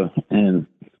Tampa, and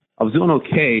I was doing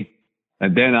okay.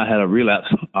 And then I had a relapse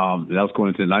that I was going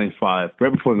into 95,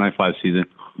 right before the 95 season.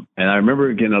 And I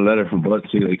remember getting a letter from Bud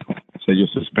Selig said you're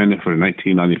suspended for the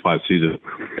 1995 season.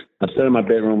 I sat in my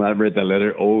bedroom and I read that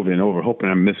letter over and over, hoping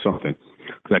I missed something.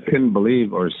 because I couldn't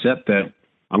believe or accept that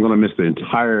I'm going to miss the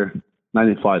entire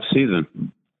 95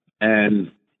 season.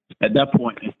 And at that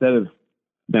point, instead of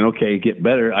saying, okay, get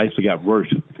better, I actually got worse,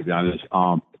 to be honest.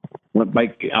 Went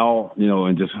back out,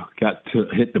 and just got to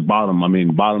hit the bottom. I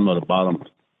mean, bottom of the bottom.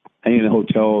 Hanging in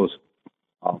hotels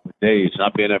for days,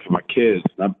 not being there for my kids,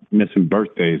 not missing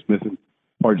birthdays, missing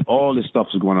parties. All this stuff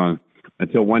was going on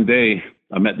until one day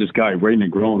I met this guy, Ray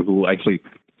Negron, who actually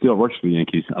still works for the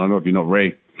Yankees. I don't know if you know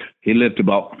Ray. He lived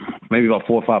maybe about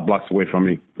 4 or 5 blocks away from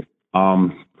me.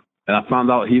 And I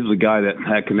found out he was the guy that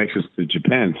had connections to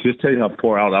Japan. Just tell you how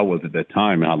poor out I was at that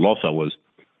time and how lost I was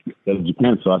in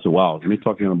Japan. So I said, wow, let me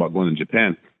talk to him about going to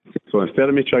Japan. So instead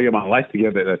of me trying to get my life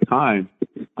together at that time,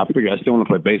 I figured I still want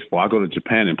to play baseball. I'll go to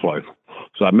Japan and play.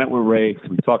 So I met with Ray.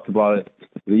 We talked about it.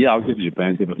 Said, yeah, I'll get to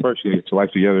Japan. But first, you got to get your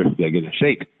life together. You got to get in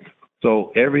shape.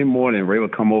 So every morning, Ray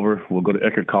would come over. We'll go to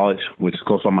Eckerd College, which is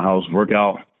close to my house, work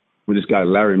out with this guy,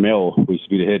 Larry Mell, who used to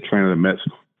be the head trainer of the Mets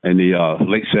in the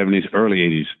late 70s, early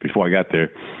 80s, before I got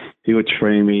there. He would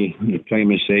train me, he'd train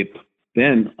me in shape.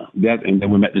 Then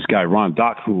we met this guy, Ron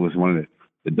Dock, who was one of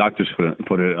the doctors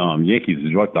for the Yankees,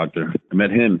 the drug doctor. I met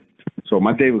him. So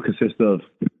my day would consist of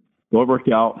go work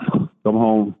out, come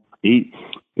home, eat,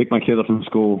 pick my kids up from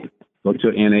school, go to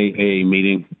an NAA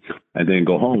meeting, and then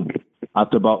go home.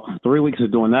 After about 3 weeks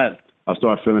of doing that, I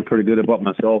started feeling pretty good about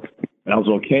myself. And I was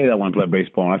okay that I wanted to play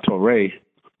baseball. And I told Ray,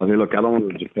 I said, look, I don't want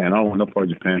to go to Japan. I don't want no part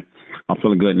of Japan. I'm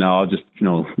feeling good now. I'll just,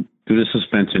 do the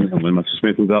suspension. And when my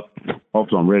suspension's up,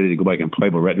 hopefully I'm ready to go back and play.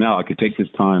 But right now, I could take this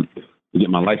time to get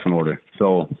my life in order.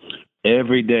 So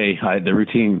every day I had the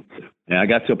routine. And I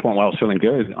got to a point where I was feeling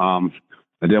good.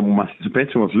 And then when my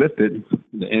suspension was lifted,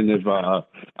 the end of,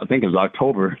 I think it was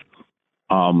October,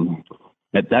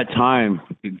 at that time,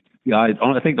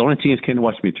 I think the only teams came to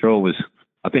watch me throw was,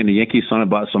 I think the Yankees signed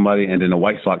about somebody, and then the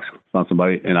White Sox signed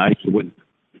somebody. And I actually went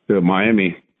to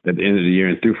Miami at the end of the year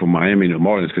and threw from Miami to the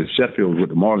Marlins because Sheffield was with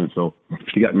the Marlins. So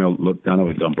he got me a look down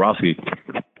over Dombrowski,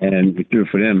 and we threw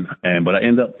for them. But I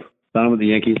ended up signing with the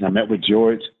Yankees. I met with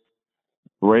George.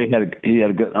 Ray had a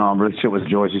good relationship with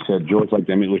George. He said, George, like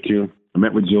to meet with you. I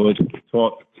met with George,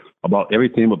 talked about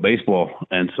everything but baseball.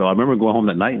 And so I remember going home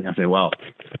that night and I said, wow,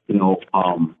 I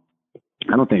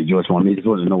don't think George wanted me. He just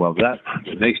wanted to know where I was at.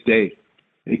 The next day,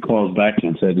 he calls back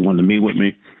and said he wanted to meet with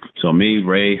me. So me,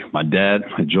 Ray, my dad,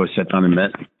 and George sat down and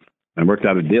met and worked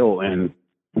out a deal. And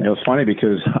it was funny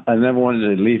because I never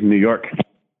wanted to leave New York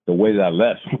the way that I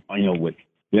left, with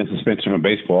being suspended from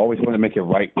baseball. I always wanted to make it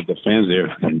right with the fans there.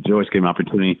 And George gave me an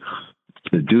opportunity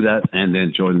to do that and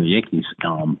then join the Yankees.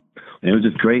 And it was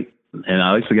just great. And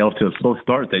I actually got off to a slow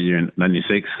start that year in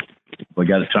 '96, but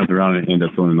got it turned around and ended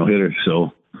up throwing a no-hitter.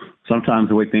 So sometimes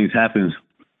the way things happen,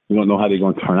 you don't know how they're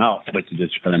going to turn out, but you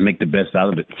just try to make the best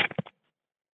out of it.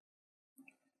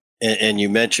 And you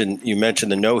mentioned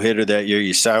the no-hitter that year.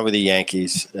 You signed with the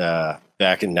Yankees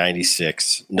back in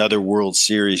 '96. Another World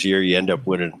Series year. You end up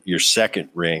winning your second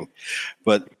ring,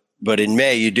 but in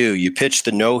May you pitched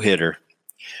the no-hitter.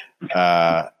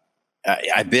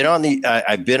 I've been on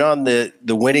the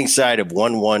winning side of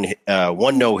one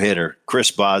no-hitter, Chris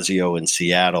Bosio in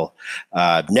Seattle.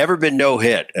 I've never been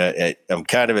no-hit.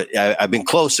 I've been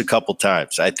close a couple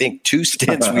times. I think 2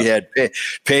 stints we had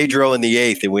Pedro in the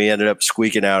 8th, and we ended up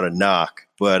squeaking out a knock.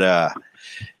 But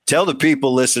tell the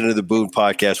people listening to the Boone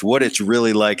podcast what it's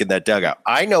really like in that dugout.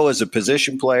 I know as a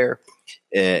position player,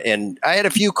 and I had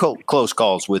a few close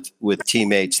calls with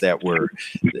teammates that were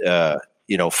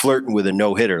flirting with a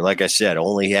no-hitter. Like I said,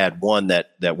 only had one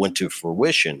that went to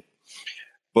fruition.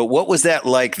 But what was that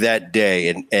like that day,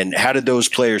 and how did those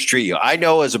players treat you? I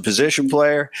know as a position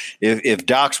player, if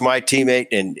Doc's my teammate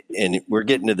and we're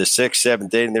getting to the 6th, 7th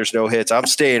day and there's no hits, I'm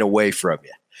staying away from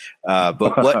you.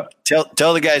 But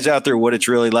tell the guys out there what it's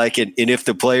really like, and if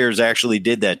the players actually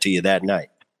did that to you that night.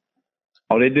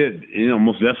 Oh, they did,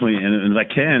 most definitely. And as I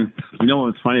can,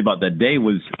 what's funny about that day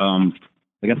was,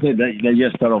 like I said, that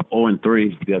year started off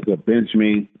 0-3. They had to bench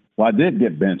me. Well, I did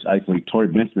get benched. Actually, Torrey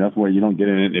benched me. That's where you don't get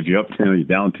in it if you're up 10 or you're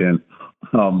down 10.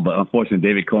 But unfortunately,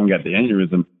 David Cohen got the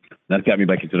aneurysm. That got me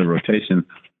back into the rotation.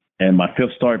 And my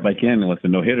 5th start back in was a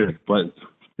no-hitter. But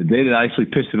the day that I actually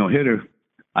pitched a no-hitter,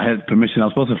 I had permission. I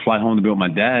was supposed to fly home to be with my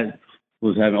dad, who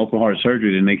was having open-heart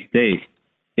surgery the next day.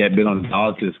 He had been on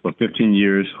dialysis for 15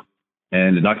 years.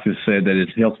 And the doctor said that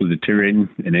his health was deteriorating,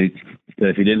 and they said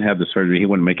if he didn't have the surgery, he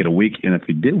wouldn't make it a week. And if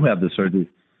he did have the surgery,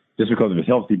 just because of his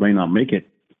health, he may not make it.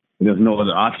 There's no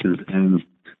other options. And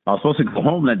I was supposed to go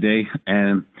home that day,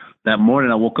 and that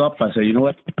morning I woke up. I said, you know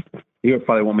what? He would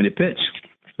probably want me to pitch.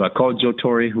 So I called Joe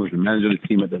Torre, who was the manager of the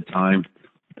team at that time.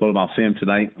 Told him I'll see him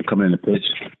tonight. I'm coming in to pitch.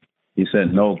 He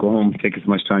said, no, go home, take as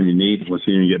much time you need. We'll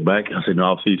see you when you get back. I said, no,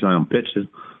 I'll see you trying on pitches.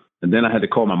 And then I had to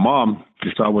call my mom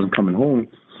just so I wasn't coming home.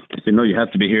 She said, no, you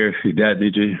have to be here. Your dad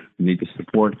needs you. You need the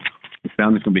support. Your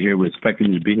family's going to be here. We're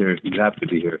expecting you to be here. You have to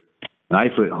be here. And I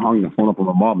hung the phone up on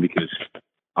my mom because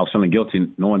I was feeling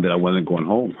guilty knowing that I wasn't going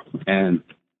home. And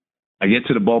I get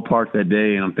to the ballpark that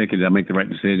day, and I'm thinking, did I make the right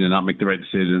decision, not make the right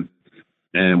decision?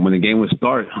 And when the game would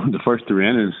start, the first 3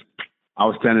 innings, I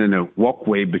was standing in the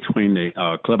walkway between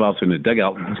the clubhouse and the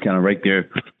dugout. I was kind of right there,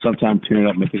 sometimes tearing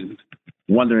up,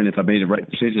 wondering if I made the right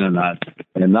decision or not.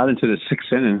 And not into the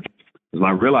 6th inning was when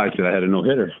I realized that I had a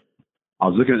no-hitter. I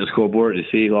was looking at the scoreboard to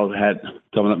see who I had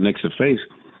coming up next to face.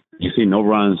 You see no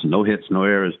runs, no hits, no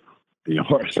errors. Your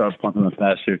heart starts pumping up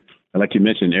faster. And like you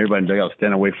mentioned, everybody in the dugout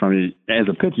standing away from you. As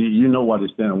a pitcher, you know why they're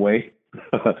standing away.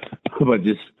 But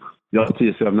just, you know, to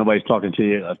yourself, nobody's talking to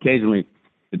you. Occasionally,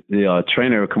 the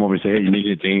trainer will come over and say, hey, you need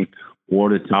anything,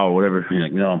 water, towel, whatever. You're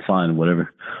like, no, I'm fine,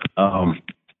 whatever.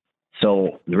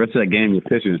 So the rest of that game, you're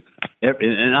pitching.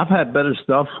 And I've had better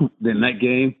stuff than that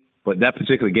game, but that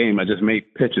particular game, I just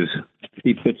made pitches,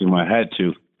 keep pitching when I had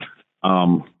to.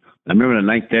 I remember the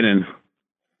 9th inning,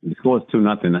 the score was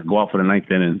 2-0. I go out for the 9th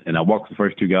inning, and I walked the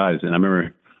first 2 guys. And I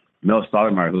remember Mel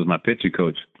Stoudemire, who was my pitcher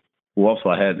coach, who also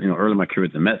I had, early in my career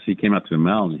at the Mets, he came out to the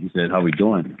mound and he said, how we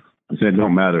doing? I said, it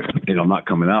don't matter. I'm not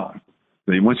coming out.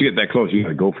 But once you get that close, you got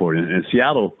to go for it. And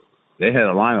Seattle, they had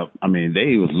a lineup. I mean,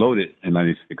 they was loaded in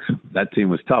 96. That team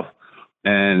was tough.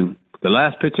 And the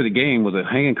last pitch of the game was a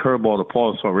hanging curveball to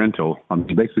Paul Sorrento. I'm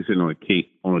basically sitting on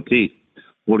a tee.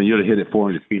 Well, you'd have hit it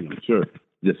 400 feet, I'm sure.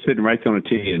 Just sitting right on the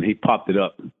tee, and he popped it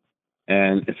up.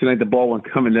 And it seemed like the ball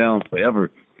wasn't coming down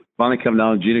forever. Finally come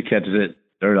down, Jeter catches it,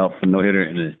 third out for no-hitter,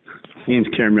 and the team's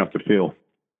carrying me off the field.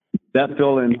 That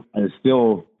feeling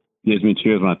still gives me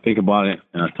chills when I think about it,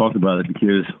 and I talk about it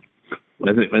because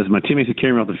as my teammates are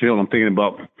carrying me off the field, I'm thinking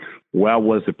about where I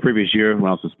was the previous year when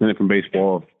I was suspended from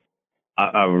baseball.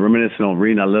 I reminisce on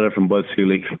reading that letter from Bud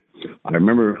Selig. I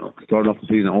remember starting off the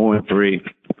season 0-3,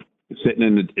 sitting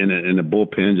in the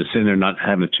bullpen, just sitting there not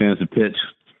having a chance to pitch.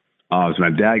 Is my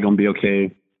dad going to be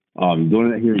okay?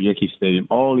 Doing it here at Yankee Stadium.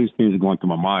 All these things are going through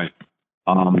my mind.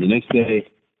 The next day,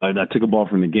 I took a ball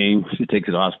from the game. She takes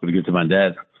it to the hospital to get to my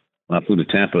dad when I flew to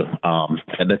Tampa.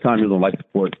 At that time, he was on life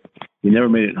support. He never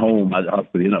made it home at the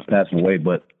hospital. He ended up passing away.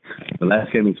 But the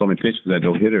last game he saw me pitch was that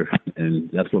no-hitter, and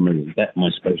that's what made it that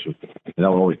much special. And that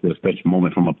will always be a special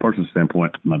moment from a personal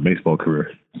standpoint in my baseball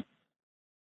career.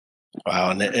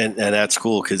 Wow, and that's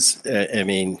cool because, I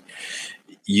mean,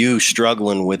 you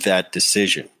struggling with that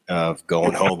decision of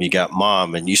going home. You got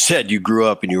mom, and you said you grew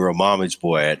up and you were a mama's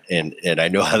boy, and I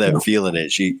know how that feeling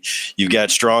is. You've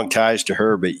got strong ties to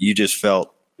her, but you just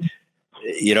felt,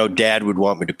 Dad would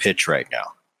want me to pitch right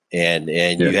now, and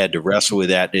you had to wrestle with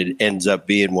that. It ends up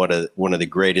being one of the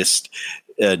greatest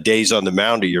days on the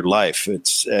mound of your life.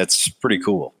 It's pretty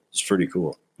cool. It's pretty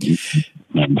cool.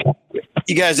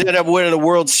 You guys ended up winning the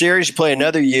World Series. You play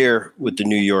another year with the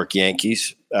New York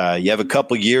Yankees. You have a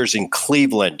couple years in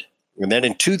Cleveland. And then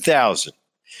in 2000,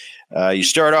 you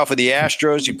start off with the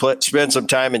Astros. You spend some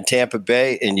time in Tampa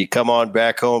Bay, and you come on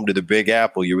back home to the Big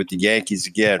Apple. You're with the Yankees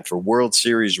again for World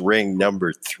Series ring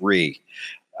number 3.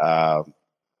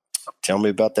 Tell me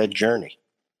about that journey.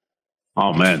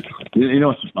 Oh, man.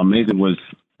 What's amazing was,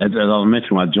 as I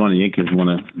mentioned, when I joined the Yankees, one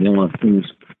of the things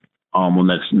on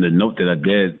the note that I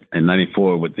did in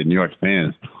 94 with the New York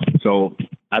fans. So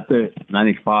after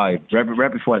 95,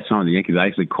 right before I signed the Yankees, I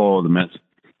actually called the Mets.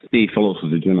 Steve Phillips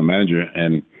was the general manager,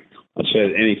 and I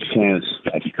said, any chance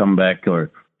I could come back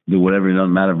or do whatever, it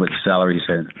doesn't matter what the salary. He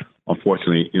said,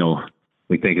 unfortunately,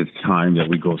 we think it's time that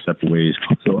we go separate ways.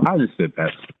 So I just said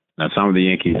that. I signed with the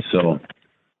Yankees. So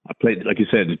I played, like you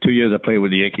said, the 2 years I played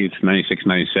with the Yankees, 96,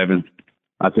 97.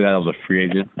 After that, I was a free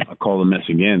agent. I called the Mets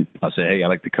again. I said, hey, I'd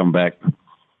like to come back.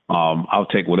 I'll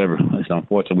take whatever. I said,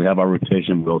 unfortunately, we have our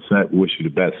rotation. We're all set. We wish you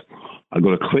the best. I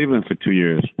go to Cleveland for 2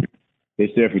 years. They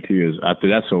stay there for 2 years. After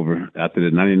that's over, after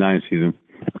the 99 season,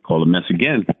 I call the Mets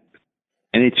again.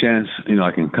 Any chance,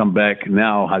 I can come back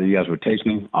now? How do you guys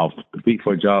rotation? I'll compete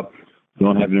for a job.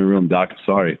 Don't have any room, Doc.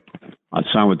 Sorry. I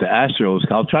signed with the Astros.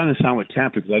 I was trying to sign with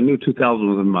Tampa because I knew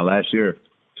 2000 was my last year.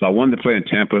 So I wanted to play in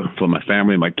Tampa for my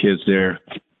family, my kids there,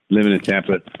 living in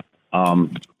Tampa. I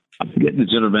forget the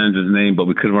general manager's name, but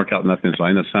we couldn't work out nothing. So I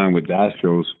ended up signing with the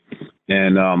Astros.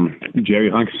 And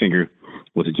Jerry Hunksinger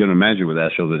was the general manager with the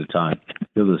Astros at the time.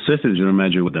 He was the assistant general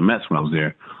manager with the Mets when I was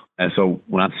there. And so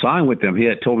when I signed with them, he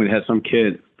had told me they had some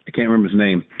kid, I can't remember his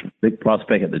name, big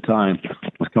prospect at the time,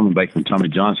 was coming back from Tommy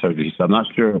John surgery. He said, I'm not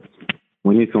sure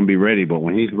when he's going to be ready, but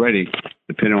when he's ready,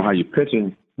 depending on how you're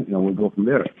pitching, we'll go from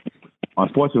there.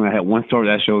 Unfortunately, I had one start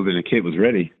that showed that the kid was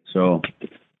ready. So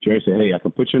Jerry said, hey, I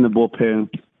can put you in the bullpen,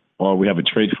 or we have a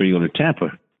trade for you to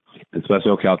Tampa. And so I said,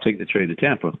 okay, I'll take the trade to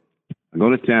Tampa. I go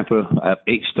to Tampa. I have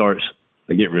 8 starts.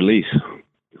 I get released.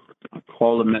 I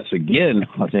call the Mets again.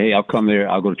 I say, hey, I'll come there.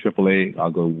 I'll go to AAA.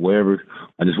 I'll go wherever.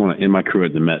 I just want to end my career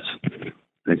at the Mets.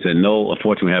 They said, no,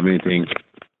 unfortunately, we have anything.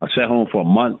 I sat home for a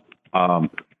month.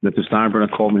 Mr. Steinbrenner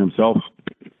called me himself.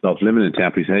 So I was living in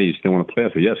Tampa. He said, hey, you still want to play? I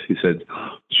said, yes. He said,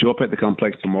 show up at the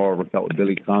complex tomorrow. Work out with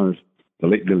Billy Connors, the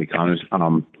late Billy Connors.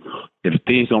 If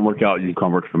things don't work out, you can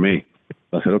come work for me.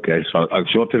 So I said, okay. So I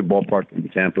show up to the ballpark in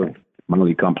Tampa, minor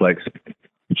league complex,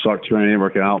 start training,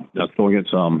 working out. I was going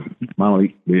against minor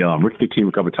league, the rookie team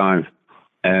a couple of times.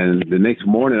 And the next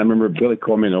morning, I remember Billy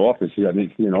called me in the office. He got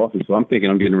me in the office. So I'm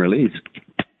thinking I'm getting released.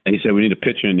 And he said, we need a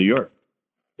pitcher in New York.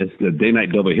 It's the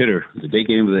day-night double hitter. The day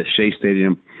game was at Shea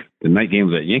Stadium. The night game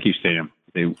was at Yankee Stadium.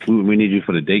 We need you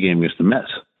for the day game against the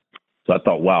Mets. So I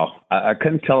thought, wow. I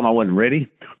couldn't tell him I wasn't ready.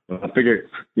 But I figured,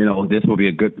 this will be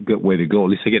a good way to go.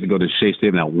 At least I get to go to Shea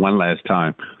Stadium that one last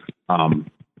time.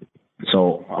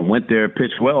 So I went there,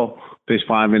 pitched well, pitched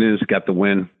 5 innings, got the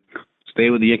win.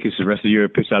 Stayed with the Yankees the rest of the year,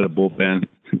 pitched out of the bullpen.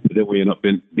 Then we ended up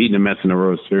beating the Mets in the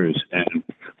World Series. And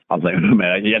I was like,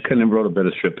 man, I couldn't have wrote a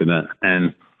better script than that.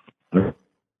 And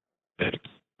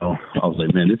so I was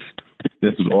like, man,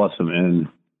 this is awesome. And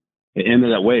it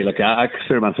ended that way. Like, I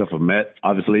consider myself a Met,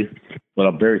 obviously, but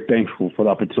I'm very thankful for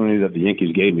the opportunity that the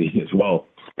Yankees gave me as well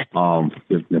to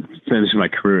finish my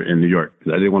career in New York.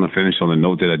 I didn't want to finish on the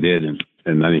note that I did in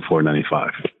 94,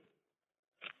 95.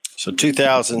 So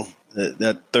 2000,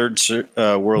 that third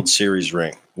World Series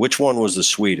ring, which one was the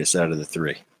sweetest out of the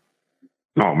 3?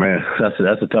 Oh, man, that's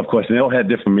a tough question. They all had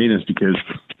different meanings because,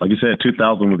 like you said,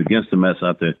 2000 was against the Mets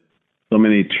after so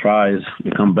many tries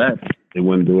to come back. They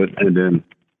wouldn't do it. And then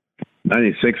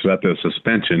 96 was after a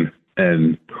suspension.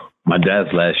 And my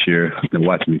dad's last year, they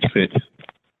watched me pitch.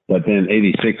 But then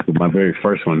 86 was my very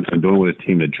first one, and doing it with a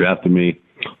team that drafted me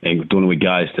and doing it with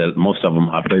guys that most of them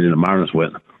I played in the minors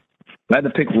with. If I had to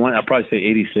pick one, I'd probably say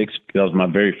 86 because that was my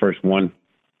very first one.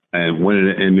 And winning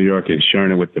it in New York and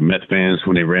sharing it with the Mets fans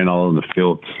when they ran all on the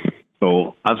field.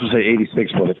 So I was going to say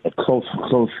 86, but it's a close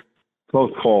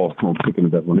call on picking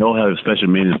that one. They all have special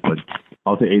meanings, but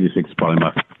I'll say 86 is probably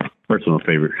my personal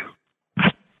favorite.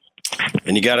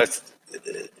 And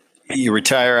you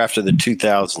retire after the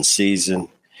 2000 season,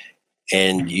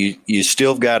 and you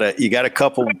still got a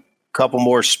couple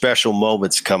more special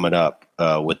moments coming up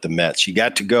with the Mets. You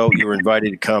got to go. You were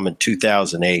invited to come in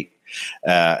 2008.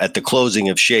 At the closing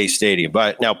of Shea Stadium.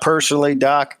 But now, personally,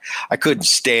 Doc, I couldn't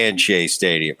stand Shea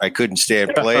Stadium. I couldn't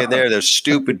stand playing there. There's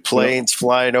stupid planes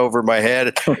flying over my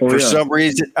head. For some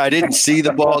reason, I didn't see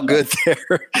the ball good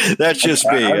there. That's just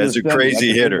me as a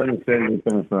crazy hitter.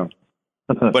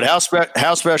 But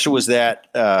how special was that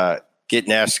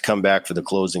getting asked to come back for the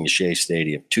closing of Shea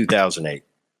Stadium, 2008?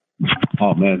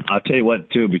 Oh, man. I'll tell you what,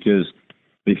 too, because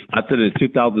after the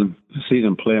 2000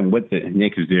 season playing with the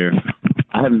Yankees there,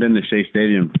 I haven't been to Shea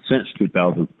Stadium since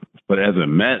 2000. But as a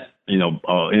Met,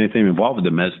 anything involved with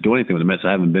the Mets, do anything with the Mets,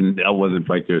 I wasn't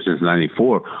right there since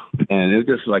 94. And it was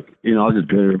just like, I was just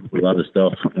bitter with other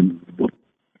stuff and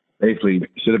basically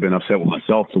should have been upset with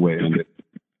myself the way it ended.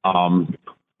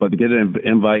 But to get an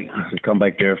invite to come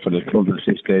back there for the closing of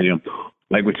Shea Stadium,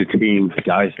 like with your team,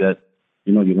 guys that,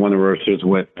 you won the World Series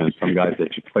with, and some guys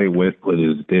that you play with,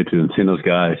 whether it's there to see those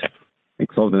guys, and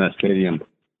closing that stadium,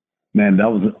 man,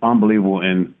 that was unbelievable.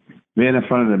 And being in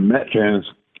front of the Met fans,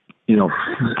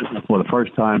 for the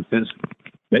first time since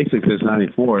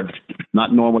 94,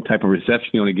 not knowing what type of reception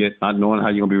you're going to get, not knowing how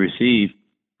you're going to be received.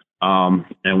 And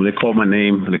when they called my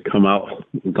name and they come out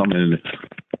and come in,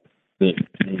 the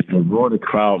roar of the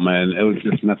crowd, man, it was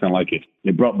just nothing like it.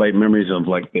 It brought back memories of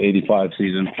like the 85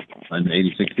 season and the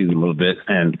 86 season a little bit.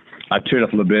 And I teared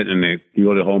up a little bit, and you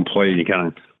go to home plate and you kind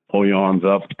of hold your arms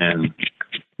up, and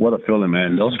what a feeling,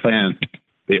 man. Those fans,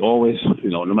 they always,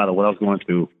 no matter what I was going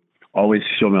through, always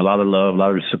showed me a lot of love, a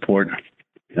lot of support.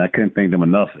 And I couldn't thank them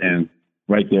enough. And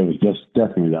right there was just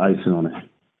definitely the icing on it.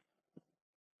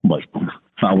 But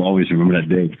I will always remember that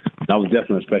day. That was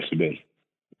definitely a special day.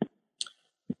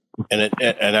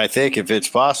 And I think if it's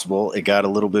possible, it got a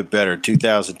little bit better.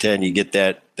 2010, you get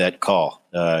that call.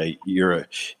 They're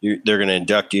going to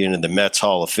induct you into the Mets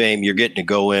Hall of Fame. You're getting to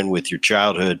go in with your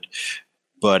childhood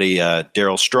buddy,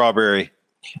 Darryl Strawberry,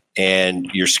 and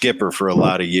your skipper for a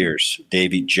lot of years,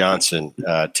 Davey Johnson.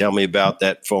 Tell me about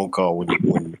that phone call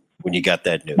when you got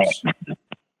that news.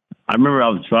 I remember I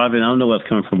was driving. I don't know where it's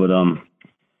coming from, but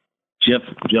Jeff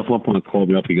one point called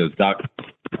me up. He goes, Doc,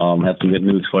 I have some good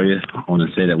news for you. I want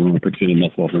to say that we're going to put you in the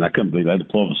Mets Hall of Fame. And I couldn't believe it. I had to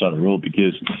pull off the side of the road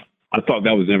because I thought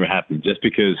that was never happening. Just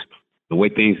because the way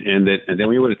things ended. And then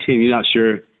when you're with a team, you're not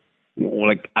sure.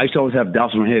 Like, I used to always have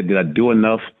doubts in my head. Did I do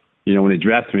enough? You know, when they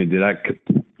drafted me, did I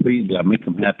complete? Did I make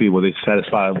them happy? Were they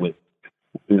satisfied with,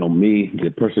 you know, me,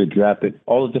 the person that drafted?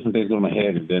 All the different things go in my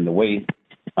head. And then the way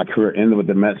my career ended with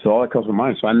the Mets, so all that comes to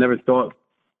mind. So I never thought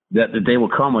that the day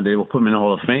would come when they will put me in the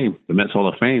Hall of Fame, the Mets Hall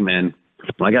of Fame. And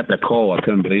when I got that call, I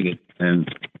couldn't believe it. And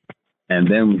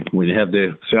then when you have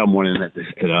the ceremony at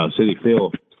Citi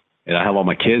Field, and I have all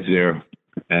my kids there,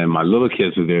 and my little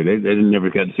kids are there. They didn't never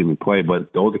get to see me play,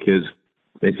 but the older kids,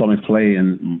 they saw me play,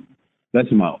 and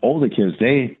especially my older kids,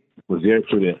 they was there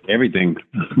through everything,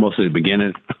 most of the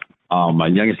beginning. My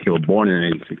youngest kid was born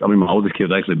in '86. I mean, my oldest kid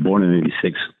was actually born in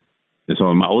 '86. And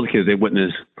so my older kids, they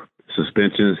witnessed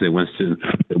suspensions. They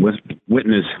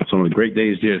witnessed some of the great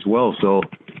days there as well. So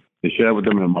they shared with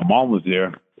them, and my mom was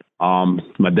there.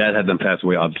 My dad had them pass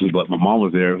away, obviously, but my mom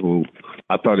was there, who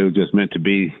I thought it was just meant to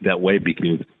be that way,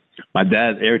 because my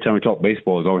dad, every time we talk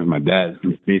baseball, it's always my dad.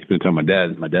 Me spend time with my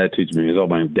dad. My dad teaches me, it's all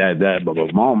my dad, but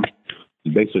my mom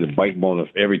is basically the backbone of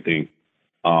everything,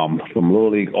 from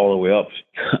Little League all the way up.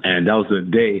 And that was the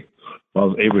day I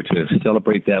was able to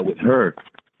celebrate that with her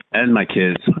and my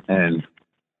kids, and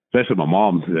especially my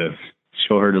mom, to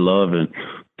show her the love and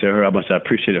tell her how much I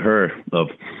appreciated her of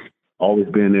always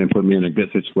being there and putting me in a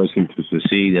good situation to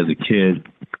succeed as a kid,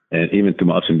 and even through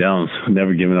my ups and downs,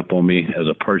 never giving up on me as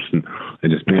a person,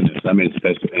 and just being, I mean,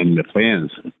 special. And the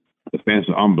fans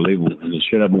are unbelievable. And to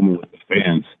share that moment with the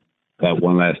fans that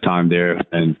one last time there,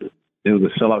 and it was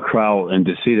a sellout crowd, and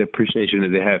to see the appreciation that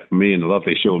they had for me and the love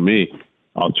they showed me,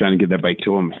 I was trying to get that back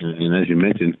to them. And as you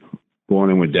mentioned,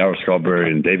 going in with Darryl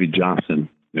Strawberry and David Johnson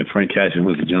and Frank Cashin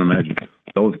was the general manager.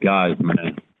 Those guys,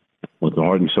 man, was the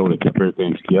heart and soul that kept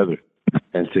everything together.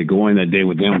 And to go in that day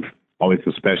with them always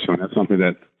was special. And that's something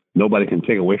that nobody can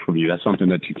take away from you. That's something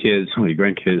that your kids or your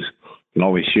grandkids can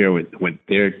always share with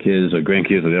their kids or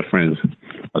grandkids or their friends,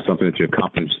 or something that you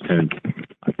accomplished. And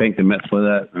I thank the Mets for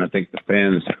that, and I thank the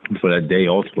fans for that day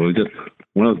also. It was just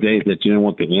one of those days that you didn't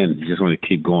want to end. You just want to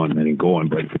keep going and going.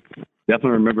 But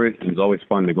definitely remember it. It was always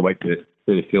fun to go back to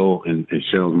the field and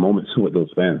share those moments with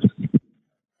those fans.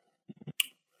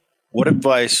 What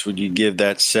advice would you give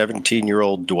that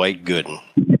 17-year-old Dwight Gooden,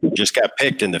 who just got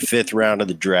picked in the 5th round of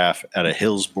the draft out of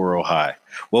Hillsborough High?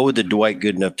 What would the Dwight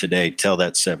Gooden of today tell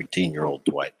that 17-year-old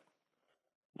Dwight?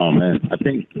 Oh, man, I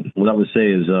think what I would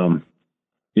say is,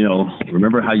 you know,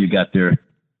 remember how you got there.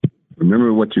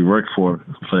 Remember what you worked for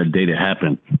the day to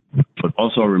happen. But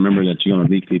also remember that you're going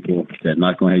to meet people that are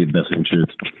not going to have your best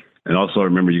interests. And also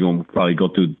remember you're going to probably go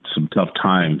through some tough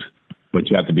times, but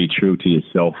you have to be true to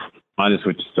yourself, honest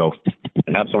with yourself,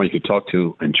 and have someone you can talk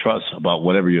to and trust about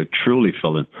whatever you're truly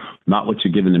feeling, not what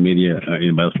you're giving the media or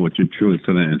anybody else, what you're truly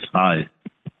feeling inside,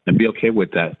 and be okay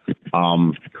with that.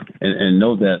 And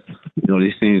know that, you know,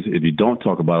 these things, if you don't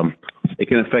talk about them, it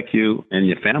can affect you and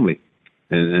your family.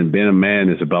 And being a man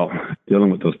is about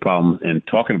dealing with those problems and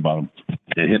talking about them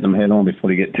and hitting them head on before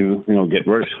they get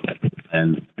worse.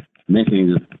 And main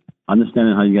thing is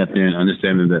understanding how you got there and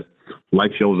understanding that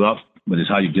life shows up, but it's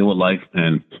how you deal with life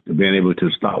and being able to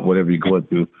stop whatever you're going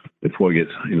through before it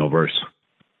gets, worse.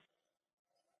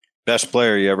 Best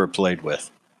player you ever played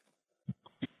with?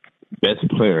 Best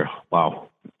player? Wow.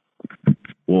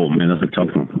 Whoa, man, that's a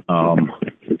tough one.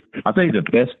 I think the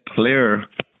best player,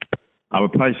 I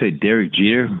would probably say Derek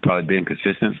Jeter, probably being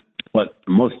consistent. But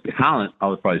most talent, I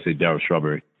would probably say Darryl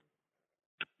Strawberry.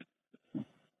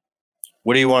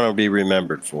 What do you want to be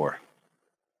remembered for?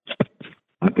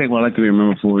 I think what I'd like to be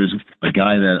remembered for is a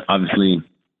guy that obviously,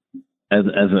 as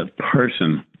a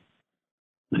person,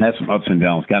 had some ups and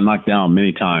downs, got knocked down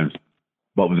many times,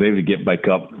 but was able to get back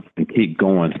up and keep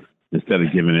going instead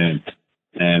of giving in.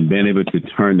 And being able to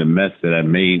turn the mess that I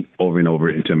made over and over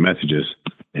into messages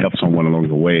to help someone along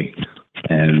the way.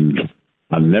 And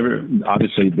I've never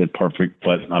obviously been perfect,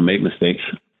 but I made mistakes.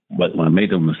 But when I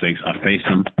made those mistakes, I faced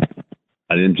them.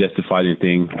 I didn't justify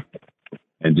anything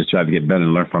and just tried to get better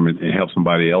and learn from it and help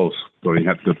somebody else so they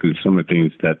have to go through some of the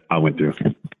things that I went through.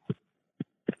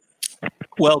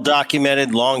 Well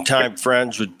documented, longtime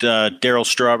friends with Darryl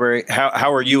Strawberry.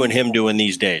 How are you and him doing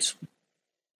these days?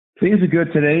 Things are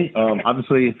good today.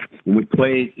 Obviously, when we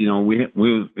played, we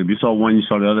if you saw one, you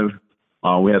saw the other.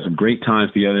 We had some great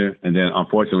times together, and then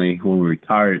unfortunately, when we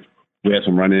retired, we had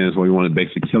some run-ins where we wanted to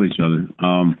basically kill each other.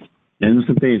 And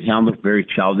some things handled very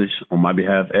childish on my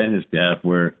behalf and his behalf,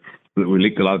 where we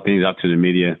leaked a lot of things out to the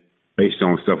media based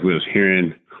on stuff we was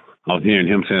hearing. I was hearing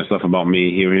him saying stuff about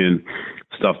me, hearing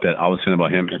stuff that I was saying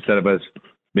about him. Instead of us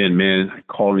being men,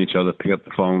 calling each other, pick up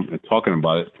the phone and talking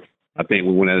about it, I think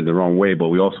we went at it the wrong way, but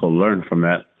we also learned from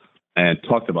that and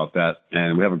talked about that.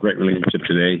 And we have a great relationship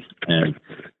today. And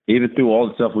even through all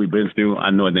the stuff we've been through,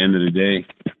 I know at the end of the day,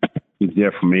 he's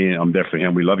there for me, and I'm there for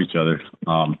him. We love each other.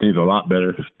 Things are a lot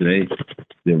better today.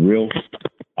 They're real.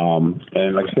 And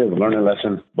like I said, we learned a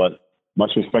lesson, but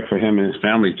much respect for him and his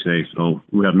family today. So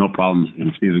we have no problems,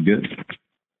 and things are good.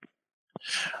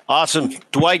 Awesome.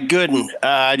 Dwight Gooden,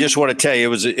 I just want to tell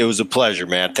you, it was a pleasure,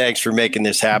 man. Thanks for making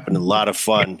this happen. A lot of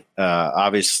fun.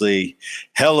 Obviously,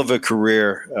 hell of a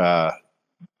career.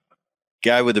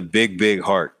 Guy with a big, big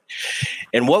heart.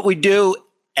 And what we do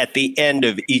at the end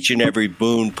of each and every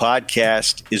Boone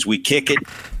podcast is we kick it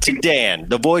to Dan,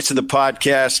 the voice of the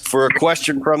podcast, for a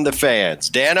question from the fans.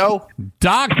 Dano?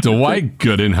 Doc Dwight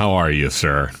Gooden, how are you,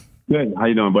 sir? Good. How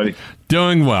you doing, buddy?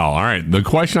 Doing well. All right. The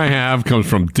question I have comes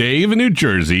from Dave in New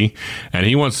Jersey, and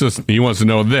he wants to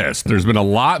know this. There's been a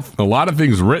lot of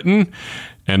things written,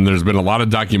 and there's been a lot of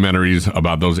documentaries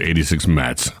about those 86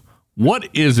 Mets. What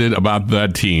is it about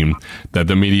that team that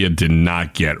the media did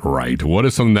not get right? What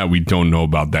is something that we don't know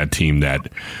about that team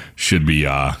that should be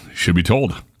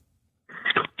told?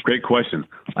 Great question.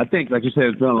 I think, like you said,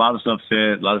 there's been a lot of stuff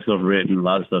said, a lot of stuff written, a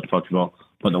lot of stuff talked about.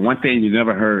 But the one thing you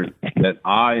never heard that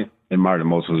I admired the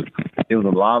most was there was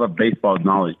a lot of baseball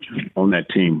knowledge on that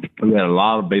team. We had a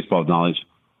lot of baseball knowledge.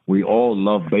 We all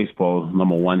love baseball,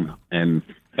 number one, and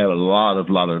had a lot of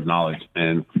knowledge.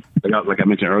 And like I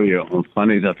mentioned earlier, on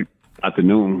Sundays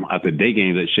afternoon, after day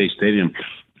games at Shea Stadium,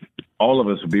 all of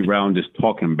us would be around just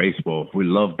talking baseball. We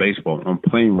love baseball on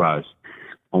plane rides,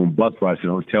 on bus rides to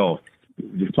the hotel,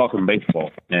 just talking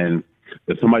baseball. And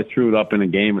if somebody threw it up in a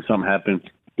game or something happened,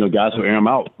 guys would air them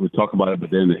out. We'd talk about it, but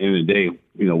then at the end of the day,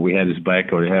 we had his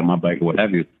back or they had my back or what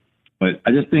have you. But I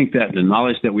just think that the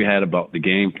knowledge that we had about the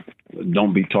game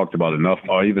don't be talked about enough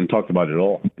or even talked about at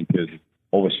all because it's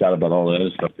overshadowed about all the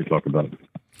other stuff they talk about.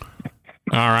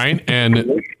 All right.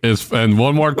 And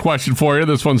one more question for you.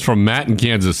 This one's from Matt in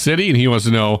Kansas City, and he wants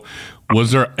to know,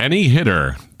 was there any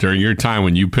hitter during your time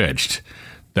when you pitched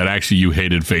that actually you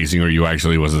hated facing or you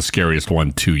actually was the scariest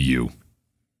one to you?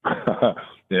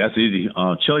 Yeah, that's easy.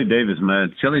 Chili Davis,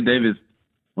 man. Chili Davis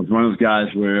was one of those guys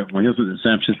where when he was with the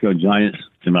San Francisco Giants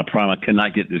in my prime, I could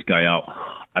not get this guy out.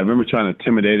 I remember trying to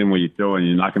intimidate him when you throw and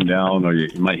you knock him down or you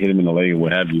might hit him in the leg or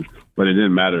what have you, but it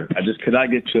didn't matter. I just could not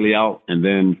get Chili out. And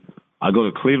then I go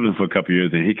to Cleveland for a couple of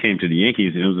years, and he came to the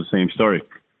Yankees, and it was the same story.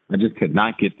 I just could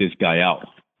not get this guy out.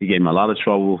 He gave me a lot of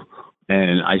trouble,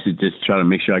 and I should just try to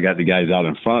make sure I got the guys out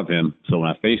in front of him so when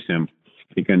I faced him,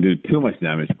 he couldn't do too much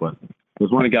damage, but it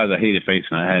was one of the guys I hated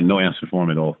facing. I had no answer for him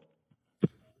at all.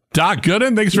 Doc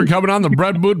Gooden, thanks for coming on the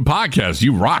Brett Boone podcast.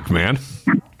 You rock, man.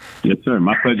 Yes, sir.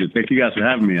 My pleasure. Thank you guys for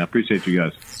having me. I appreciate you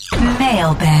guys.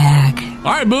 Mailbag.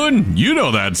 All right, Boone, you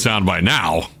know that sound by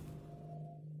now.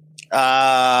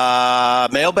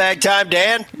 Mailbag time,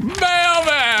 Dan?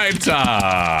 Mailbag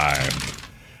time.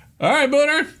 All right,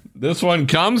 Booner. This one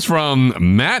comes from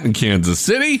Matt in Kansas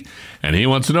City, and he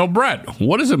wants to know, Brett,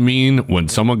 what does it mean when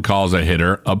someone calls a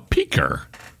hitter a peaker?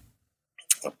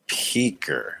 A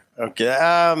peaker.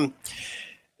 Okay.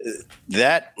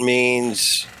 That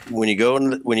means when you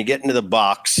get into the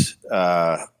box,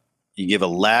 you give a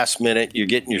last minute, you're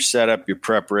getting your setup, your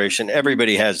preparation.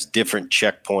 Everybody has different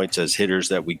checkpoints as hitters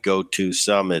that we go to.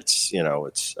 Some it's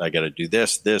I got to do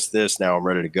this. Now I'm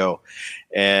ready to go.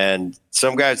 And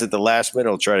some guys at the last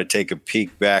minute will try to take a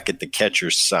peek back at the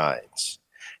catcher's signs.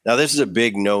 Now, this is a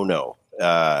big no-no.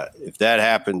 If that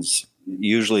happens,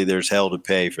 usually there's hell to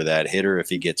pay for that hitter if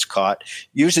he gets caught.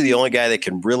 Usually the only guy that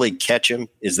can really catch him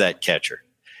is that catcher.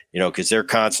 Because they're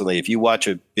constantly, if you watch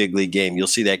a big league game, you'll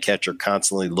see that catcher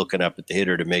constantly looking up at the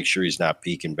hitter to make sure he's not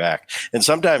peeking back. And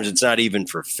sometimes it's not even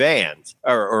for fans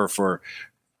or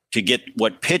to get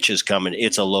what pitch is coming.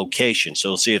 It's a location.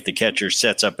 So we'll see if the catcher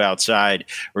sets up outside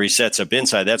or he sets up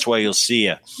inside. That's why you'll see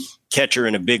a catcher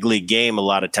in a big league game a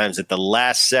lot of times at the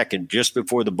last second, just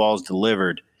before the ball's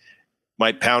delivered,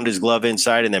 might pound his glove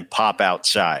inside and then pop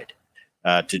outside.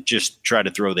 To just try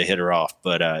to throw the hitter off.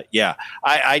 But,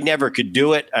 I never could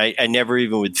do it. I never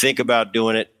even would think about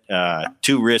doing it.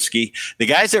 Too risky. The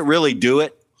guys that really do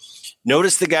it,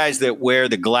 notice the guys that wear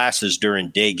the glasses during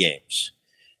day games.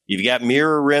 You've got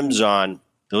mirror rims on.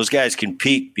 Those guys can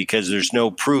peek because there's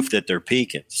no proof that they're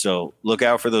peeking. So look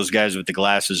out for those guys with the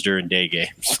glasses during day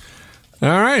games. All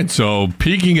right. So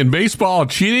peeking in baseball,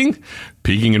 cheating.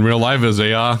 Peeking in real life is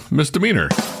a misdemeanor.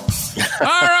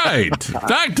 All right,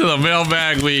 back to the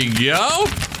mailbag we go.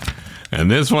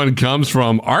 And this one comes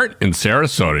from Art in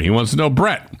Sarasota. He wants to know,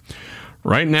 Brett,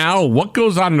 right now, what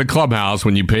goes on in the clubhouse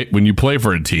when you play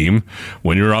for a team,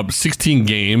 when you're up 16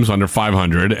 games under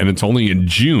 500 and it's only in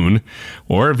June,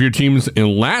 or if your team's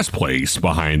in last place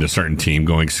behind a certain team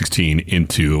going 16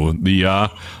 into the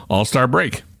All-Star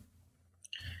break?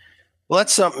 Well,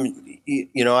 that's something,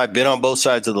 I've been on both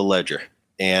sides of the ledger.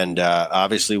 And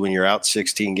obviously, when you're out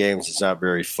 16 games, it's not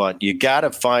very fun. You got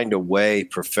to find a way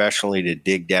professionally to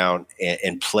dig down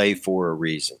and play for a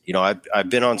reason. I've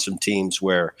been on some teams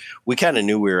where we kind of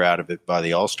knew we were out of it by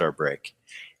the All-Star break.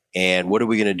 And what are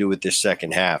we going to do with this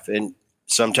second half? And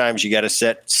sometimes you got to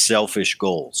set selfish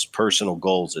goals, personal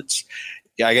goals.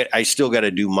 I still got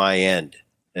to do my end.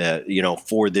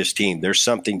 For this team, there's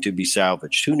something to be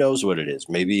salvaged. Who knows what it is?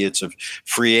 Maybe it's a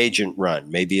free agent run.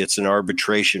 Maybe it's an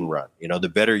arbitration run. The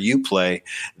better you play,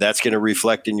 that's going to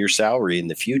reflect in your salary in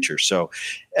the future. So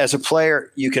as a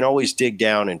player, you can always dig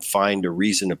down and find a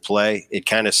reason to play. It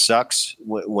kind of sucks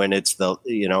when it's the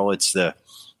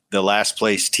last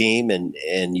place team and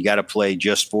you got to play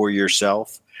just for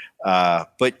yourself.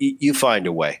 But you find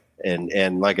a way.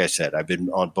 And like I said, I've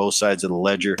been on both sides of the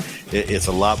ledger. It's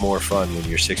a lot more fun when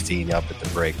you're 16 up at the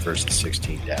break versus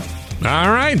 16 down.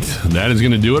 All right. That is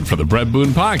going to do it for the Brett Boone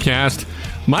Podcast.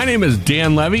 My name is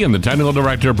Dan Levy. I'm the technical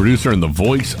director, producer, and the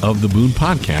voice of the Boone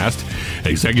Podcast.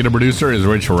 Executive producer is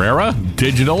Rich Herrera.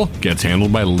 Digital gets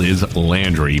handled by Liz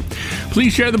Landry.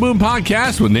 Please share the Boone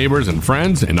Podcast with neighbors and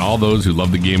friends and all those who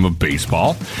love the game of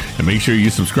baseball. And make sure you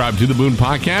subscribe to the Boone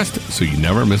Podcast so you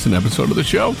never miss an episode of the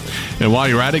show. And while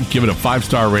you're at it, give it a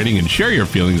 5-star rating and share your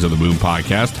feelings of the Boone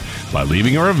Podcast by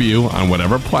leaving a review on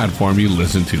whatever platform you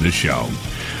listen to the show.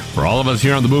 For all of us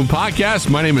here on the Boone Podcast,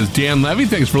 my name is Dan Levy.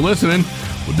 Thanks for listening.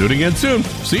 We'll do it again soon.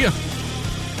 See ya.